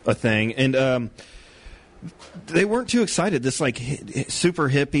a thing. And they weren't too excited. This like super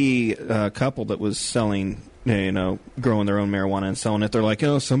hippie couple that was selling, growing their own marijuana and selling it. They're like,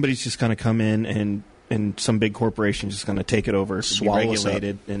 oh, somebody's just going to come in and some big corporation is just going to take it over, swallow be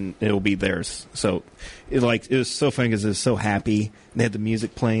regulated, and it'll be theirs. So, it was so funny because it was so happy. They had the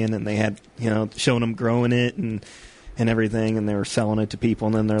music playing, and they had showing them growing it and everything, and they were selling it to people.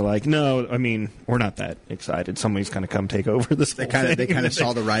 And then they're like, "No, I mean, we're not that excited. Somebody's going to come take over this." They kind of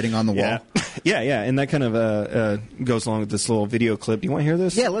saw the writing on the wall. Yeah, and that kind of goes along with this little video clip. Do you want to hear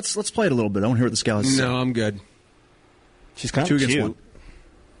this? Yeah, let's play it a little bit. I want to hear what this guy has to say. No, I'm good. She's kind of cute.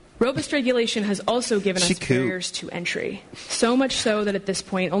 Robust regulation has also given us barriers to entry, so much so that at this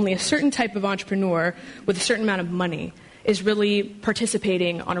point only a certain type of entrepreneur with a certain amount of money is really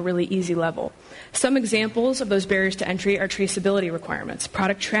participating on a really easy level. Some examples of those barriers to entry are traceability requirements,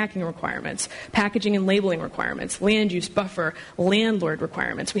 product tracking requirements, packaging and labeling requirements, land use buffer, landlord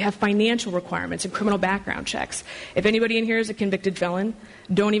requirements. We have financial requirements and criminal background checks. If anybody in here is a convicted felon,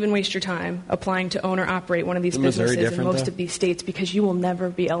 don't even waste your time applying to own or operate one of these businesses in most of these states, because you will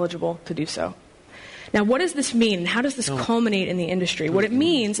never be eligible to do so. Now, what does this mean? How does this culminate in the industry? What it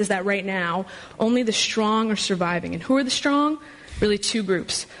means is that right now, only the strong are surviving. And who are the strong? Really two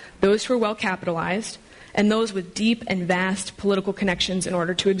groups. Those who are well capitalized and those with deep and vast political connections in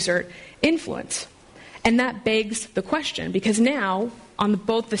order to exert influence. And that begs the question, because now, on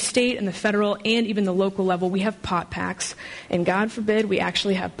both the state and the federal and even the local level, we have pot packs. And God forbid, we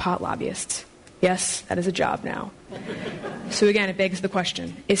actually have pot lobbyists. Yes, that is a job now. So again, it begs the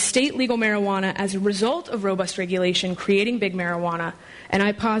question, is state legal marijuana as a result of robust regulation creating big marijuana? And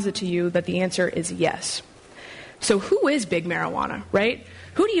I posit to you that the answer is yes. So who is big marijuana, right?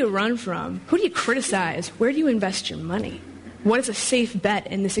 Who do you run from? Who do you criticize? Where do you invest your money? What is a safe bet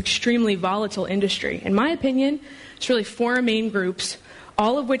in this extremely volatile industry? In my opinion, it's really four main groups,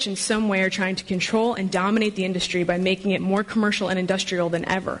 all of which in some way are trying to control and dominate the industry by making it more commercial and industrial than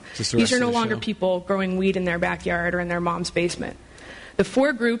ever. These are no longer people growing weed in their backyard or in their mom's basement. The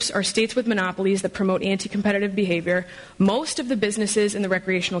four groups are states with monopolies that promote anti-competitive behavior, most of the businesses in the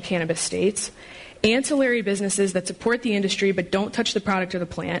recreational cannabis states, ancillary businesses that support the industry but don't touch the product or the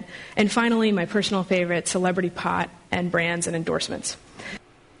plant, and finally, my personal favorite, celebrity pot and brands and endorsements.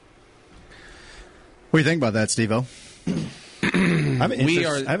 What do you think about that, Steve-O? I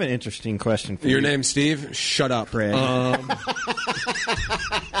have an interesting question for you. Your name's Steve? Shut up. Craig.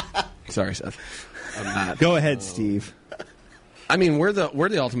 Sorry, Seth. I'm not. Go ahead, Steve. I mean, we're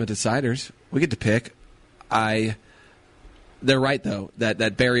the ultimate deciders. We get to pick. They're right, though,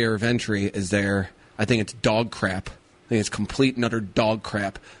 that barrier of entry is there. I think it's dog crap. I think it's complete and utter dog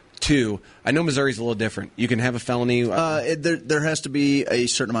crap. Two, I know Missouri's a little different. You can have a felony. There has to be a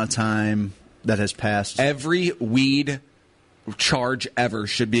certain amount of time that has passed. Every weed charge ever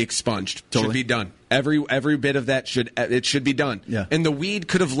should be expunged. Totally. Should be done. Every bit of that should be done. Yeah. And the weed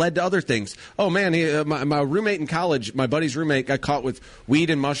could have led to other things. Oh man, my roommate in college, my buddy's roommate, got caught with weed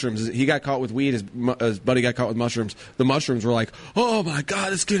and mushrooms. He got caught with weed. His buddy got caught with mushrooms. The mushrooms were like, oh my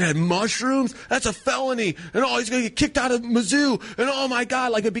god, this kid had mushrooms. That's a felony. And he's gonna get kicked out of Mizzou. And oh my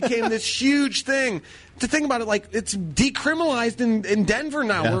god, like it became this huge thing. To think about it, like it's decriminalized in Denver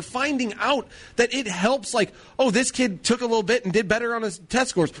now. Yeah. We're finding out that it helps. Like, oh, this kid took a little bit and did better on his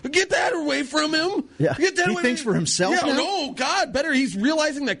test scores. Get that away from him. Yeah, get that he thinks for himself. Yeah, now? Oh God, better. He's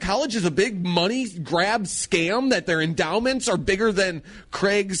realizing that college is a big money grab scam. That their endowments are bigger than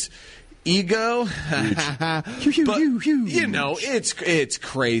Craig's ego. But you know, it's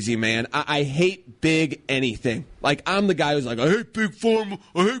crazy, man. I hate big anything. Like, I'm the guy who's like, I hate big pharma,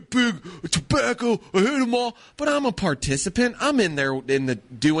 I hate big tobacco, I hate them all. But I'm a participant. I'm in there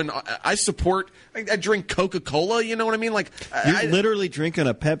I support. I drink Coca-Cola. You know what I mean? Like, you're literally drinking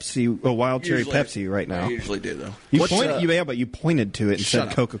a wild cherry Pepsi right now. I usually do, though. But you pointed to it and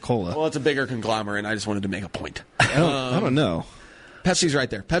said Coca-Cola. Well, it's a bigger conglomerate, and I just wanted to make a point. I don't know. Pepsi's right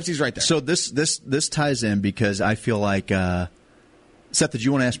there. So this ties in because I feel like Seth, did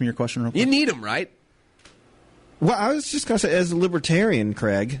you want to ask me your question real quick? You need them, right? Well, I was just going to say, as a libertarian,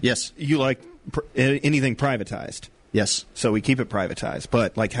 Craig, yes, you like anything privatized. Yes. So we keep it privatized.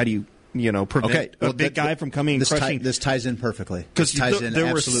 But like, how do you prevent a big guy from coming and crushing. This ties in perfectly. Because absolutely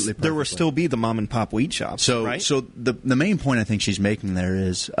perfectly. There will still be the mom and pop weed shops. Right? So the main point I think she's making there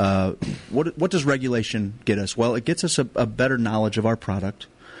is what does regulation get us? Well, it gets us a better knowledge of our product.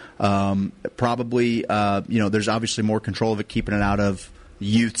 Probably, there's obviously more control of it, keeping it out of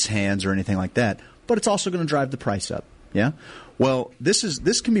youth's hands or anything like that. But it's also going to drive the price up. Yeah. Well,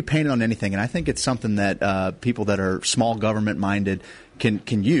 this can be painted on anything, and I think it's something that people that are small government minded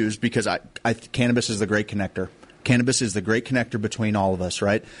can use, because cannabis is the great connector. Cannabis is the great connector between all of us,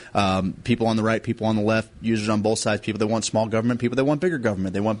 right? People on the right, people on the left, users on both sides, people that want small government, people that want bigger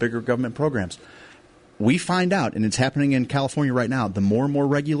government. They want bigger government programs. We find out, and it's happening in California right now, the more and more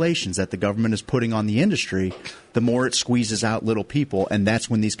regulations that the government is putting on the industry, the more it squeezes out little people, and that's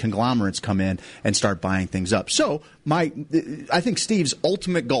when these conglomerates come in and start buying things up. So I think Steve's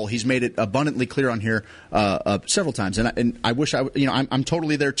ultimate goal, he's made it abundantly clear on here several times, and I wish I'm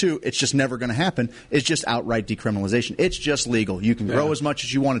totally there too. It's just never going to happen. It's just outright decriminalization. It's just legal. You can grow as much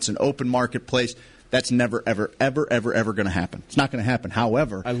as you want. It's an open marketplace. That's never, ever, ever, ever, ever going to happen. It's not going to happen.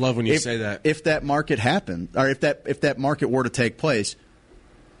 However, I love when you say that. If that market happened, or if that market were to take place,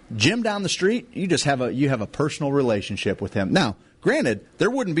 Jim down the street, you have a personal relationship with him. Now, granted, there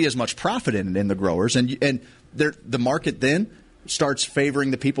wouldn't be as much profit in the growers, and the market then starts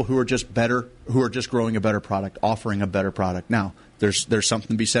favoring the people who are just better, who are just growing a better product, offering a better product. Now, there's something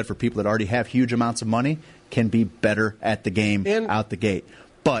to be said for people that already have huge amounts of money, can be better at the game out the gate.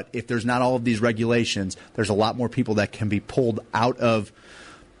 But if there's not all of these regulations, there's a lot more people that can be pulled out of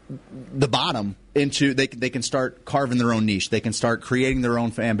the bottom into they can start carving their own niche. They can start creating their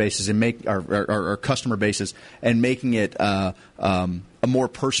own fan bases and make or customer bases and making it a more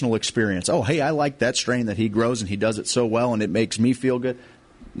personal experience. Oh, hey, I like that strain that he grows and he does it so well and it makes me feel good.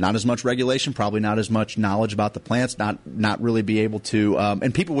 Not as much regulation, probably not as much knowledge about the plants, not really be able to,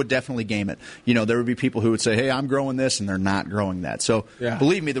 and people would definitely game it. There would be people who would say, hey, I'm growing this, and they're not growing that. So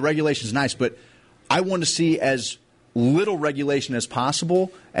believe me, the regulation is nice, but I want to see as little regulation as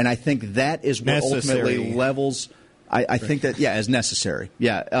possible, and I think that is what ultimately levels. I think that as necessary,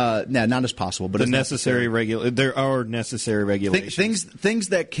 not as possible, but there are necessary regulations. Things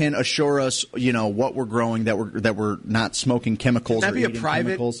that can assure us, what we're growing, that we're not smoking chemicals. Can that be a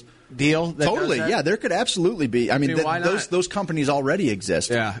private deal? Totally, there could absolutely be. I mean why not? Those companies already exist.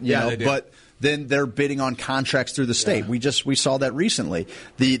 They do. But then they're bidding on contracts through the state. Yeah. We saw that recently.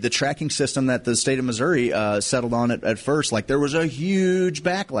 The tracking system that the state of Missouri settled on at first, there was a huge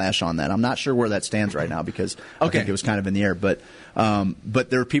backlash on that. I'm not sure where that stands right now because I think it was kind of in the air. But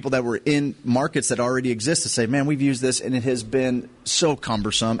there are people that were in markets that already exist to say, man, we've used this and it has been so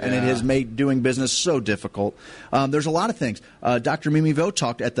cumbersome and it has made doing business so difficult. There's a lot of things. Dr. Mimi Vo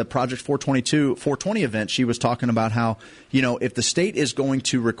talked at the Project 420 event. She was talking about how, if the state is going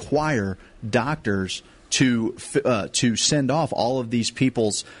to require doctors to send off all of these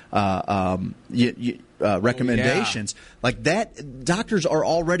people's recommendations like that, doctors are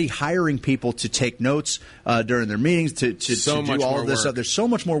already hiring people to take notes during their meetings to do all of this stuff. There's so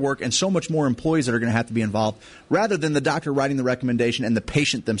much more work and so much more employees that are going to have to be involved, rather than the doctor writing the recommendation and the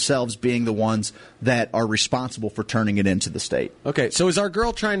patient themselves being the ones that are responsible for turning it into the state. Okay, so is our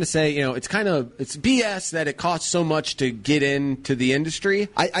girl trying to say, it's BS that it costs so much to get into the industry?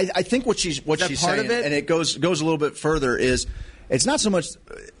 I think what she's saying, and it goes a little bit further, is it's not so much.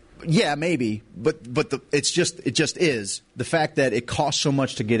 Yeah, maybe, but it just is the fact that it costs so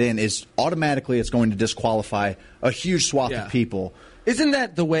much to get in is automatically it's going to disqualify a huge swath of people. Isn't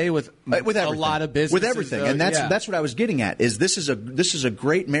that the way with a lot of businesses? With everything, and that's what I was getting at. Is this is a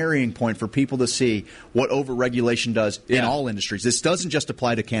great marrying point for people to see what overregulation does in all industries. This doesn't just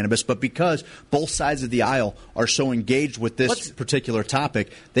apply to cannabis, but because both sides of the aisle are so engaged with this particular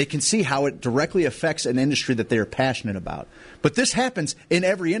topic, they can see how it directly affects an industry that they are passionate about. But this happens in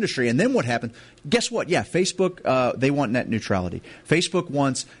every industry, and then what happens? Guess what? Yeah, Facebook, they want net neutrality. Facebook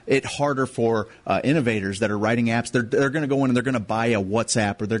wants it harder for innovators that are writing apps. They're going to go in and they're going to buy a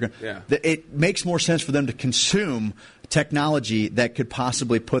WhatsApp, or they're going. It makes more sense for them to consume technology that could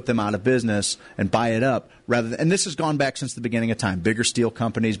possibly put them out of business and buy it up, rather than. And this has gone back since the beginning of time. Bigger steel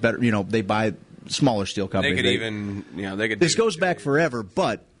companies, better, they buy smaller steel companies. They could. This goes back forever,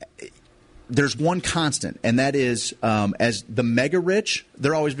 but. There's one constant, and that is as the mega rich,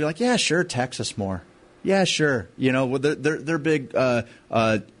 they're always be like, yeah, sure, tax us more. Yeah, sure. They're big,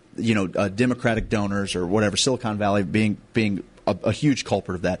 Democratic donors or whatever, Silicon Valley being a huge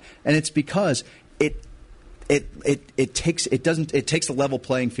culprit of that. And it's because it it takes the level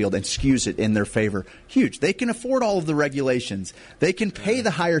playing field and skews it in their favor. Huge. They can afford all of the regulations. They can pay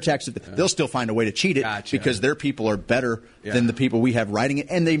the higher taxes. They'll still find a way to cheat it because their people are better than the people we have writing it,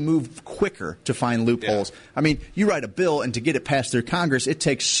 and they move quicker to find loopholes. I mean, you write a bill, and to get it passed through Congress, it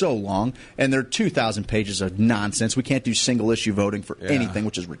takes so long, and there are 2,000 pages of nonsense. We can't do single-issue voting for anything,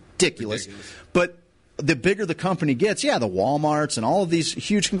 which is ridiculous. But the bigger the company gets, the Walmarts and all of these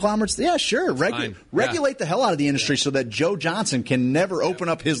huge conglomerates, sure, regulate the hell out of the industry so that Joe Johnson can never open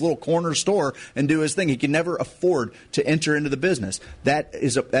up his little corner store and do his thing. He can never afford to enter into the business.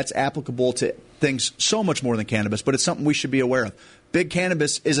 That's applicable to things so much more than cannabis, but it's something we should be aware of. Big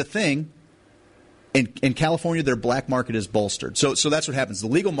cannabis is a thing. In California, their black market is bolstered. So that's what happens. The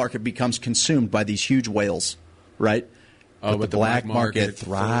legal market becomes consumed by these huge whales, right? Oh, but the black market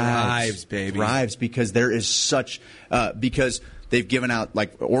thrives, baby. Thrives because there is such because they've given out,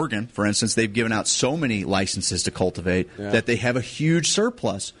 like Oregon, for instance, they've given out so many licenses to cultivate that they have a huge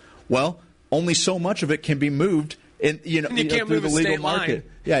surplus. Well, only so much of it can be moved through the legal market.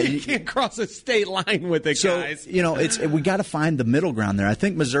 Yeah, you can't cross a state line with it, guys. So we got to find the middle ground there. I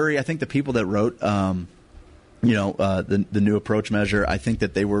think Missouri. I think the people that wrote. The new approach measure, I think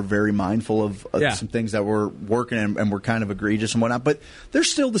that they were very mindful of some things that were working and were kind of egregious and whatnot. But they're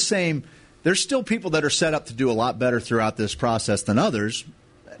still the same. There's still people that are set up to do a lot better throughout this process than others,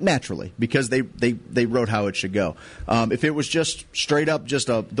 naturally, because they wrote how it should go. If it was just straight up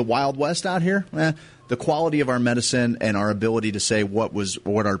the Wild West out here, the quality of our medicine and our ability to say what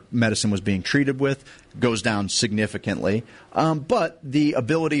our medicine was being treated with goes down significantly. But the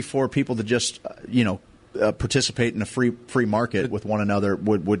ability for people to just participate in a free market with one another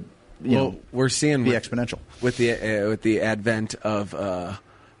would we're seeing be exponential with the advent of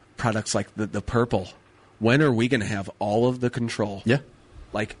products like the purple. When are we going to have all of the control? Yeah,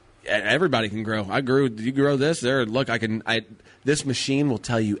 like everybody can grow. You grow this there. Look, this machine will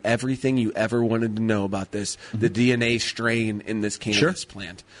tell you everything you ever wanted to know about this. Mm-hmm. The DNA strain in this cannabis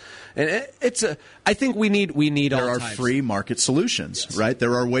plant. And I think we need there all are types. Free market solutions, right?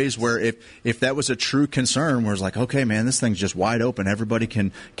 There are ways where if that was a true concern, where it's like, okay, man, this thing's just wide open, everybody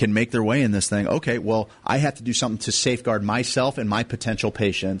can make their way in this thing. Okay, well, I have to do something to safeguard myself and my potential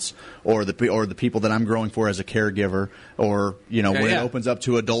patients, or the people that I'm growing for as a caregiver, or when it opens up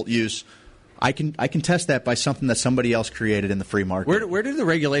to adult use. I can test that by something that somebody else created in the free market. Where do the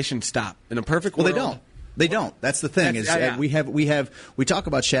regulations stop? In a perfect world, they don't. They don't. That's the thing. We talk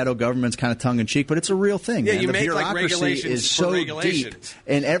about shadow governments kind of tongue in cheek, but it's a real thing. Yeah, man. you the make bureaucracy is so deep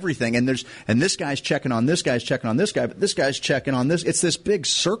in everything, and this guy's checking on this guy's checking on this guy, but this guy's checking on this. It's this big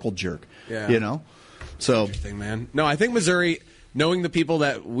circle jerk. Yeah. So interesting, man. No, I think Missouri, knowing the people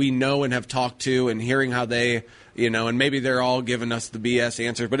that we know and have talked to, and hearing how they, and maybe they're all giving us the BS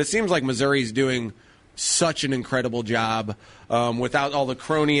answers, but it seems like Missouri's doing such an incredible job without all the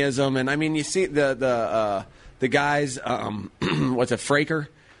cronyism. And I mean, you see the guys, what's a Fraker?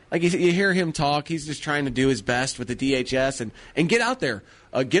 Like you hear him talk, he's just trying to do his best with the DHS and get out there.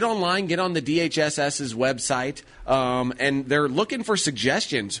 Get online, get on the DHSS's website, and they're looking for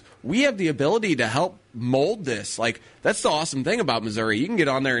suggestions. We have the ability to help mold this. Like, that's the awesome thing about Missouri. You can get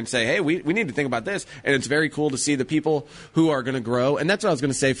on there and say, hey, we need to think about this. And it's very cool to see the people who are going to grow. And that's what I was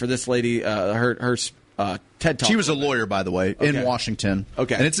going to say for this lady, her TED Talk. She was a lawyer, by the way, in Washington.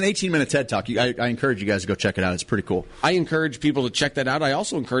 Okay. And it's an 18-minute TED Talk. I encourage you guys to go check it out. It's pretty cool. I encourage people to check that out. I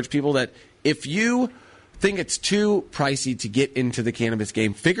also encourage people that if you think it's too pricey to get into the cannabis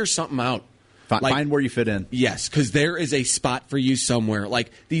game, figure something out. Find where you fit in. Yes, because there is a spot for you somewhere.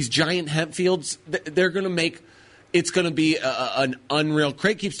 Like these giant hemp fields, they're going to make... It's going to be an unreal...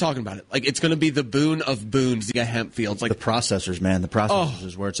 Craig keeps talking about it. Like, it's going to be the boon of boons, the hemp fields. Like the processors, man. The processors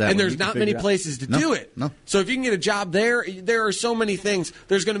is where it's at. And there's not many places to do it. No. So if you can get a job there are so many things.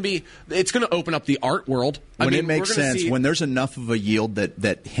 It's going to open up the art world. When it makes sense, when there's enough of a yield that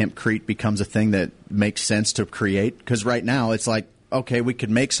hempcrete becomes a thing that makes sense to create. Because right now, it's like, okay, we could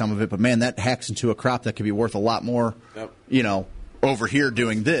make some of it, but man, that hacks into a crop that could be worth a lot more, over here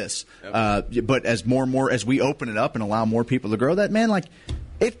doing this. Yep. But as more and more, as we open it up and allow more people to grow that, man, like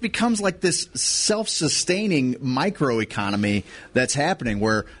it becomes like this self-sustaining microeconomy that's happening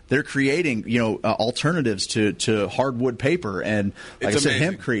where they're creating, alternatives to hardwood paper and, like it's I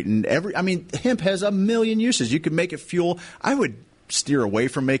said, hempcrete and hemp has a million uses. You could make it fuel. I would steer away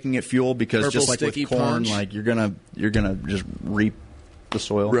from making it fuel because Purple just like with corn, punch. like you're gonna just reap the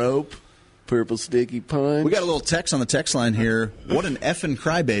soil. Rope. Purple sticky punch. We got a little text on the text line here. What an effing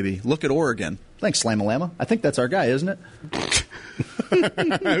crybaby. Look at Oregon. Thanks, Slam-A-Lama. I think that's our guy, isn't it?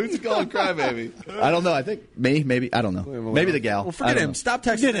 Who's calling crybaby? I don't know. I think maybe. I don't know. Maybe the gal. Well, forget him. Know. Stop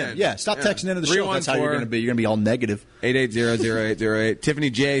texting in. Yeah, stop texting into the show. That's how you're going to be. You're going to be all negative. 880-0808. Tiffany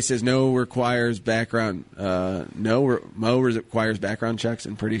J says no requires background. Mo requires background checks,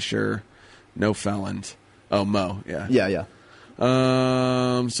 and pretty sure no felons. Oh, Mo. Yeah. Yeah.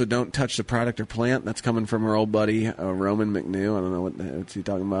 So don't touch the product or plant. That's coming from her old buddy Roman McNew. I don't know what's he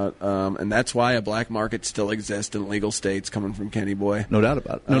talking about. And that's why a black market still exists in legal states. Coming from Kenny Boy. No doubt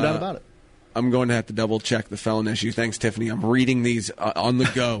about it. No doubt about it. I'm going to have to double check the felon issue. Thanks, Tiffany. I'm reading these on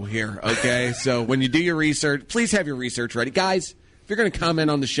the go here. Okay, so when you do your research, please have your research ready, guys. If you're going to comment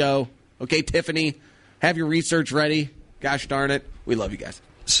on the show, okay, Tiffany, have your research ready. Gosh darn it, we love you guys.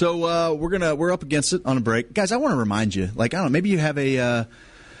 So we're up against it on a break, guys. I want to remind you, like, I don't know, maybe you have a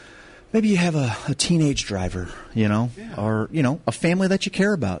teenage driver, or a family that you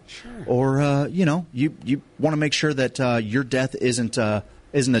care about, or you want to make sure that your death isn't a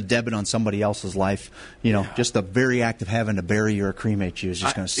debit on somebody else's life. Just the very act of having to bury you or cremate you is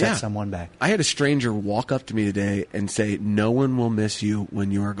just going to set someone back. I had a stranger walk up to me today and say, "No one will miss you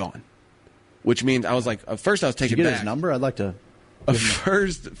when you are gone," which means I was like, at first I was taken back. Did you get back. his number? I'd like to.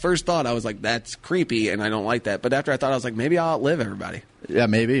 First thought, I was like, that's creepy, and I don't like that. But after I thought, I was like, maybe I'll outlive everybody. Yeah,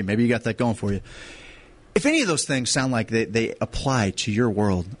 maybe you got that going for you. If any of those things sound like they apply to your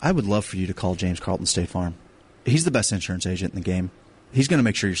world, I would love for you to call James Carlton State Farm. He's the best insurance agent in the game. He's going to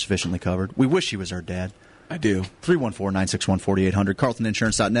make sure you're sufficiently covered. We wish he was our dad. I do. 314-961-4800,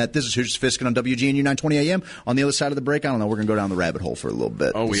 CarltonInsurance.net. This is Hoosiers Fiskin' on WGNU 920 AM. On the other side of the break, I don't know, we're going to go down the rabbit hole for a little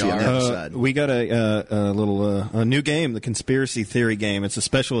bit. Oh, we are. We got a little a new game, the Conspiracy Theory game. It's a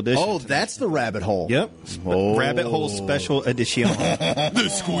special edition. Oh, that's the rabbit hole. Yep. Rabbit Hole Special Edition. The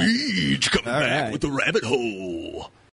Squeege coming back with the rabbit hole.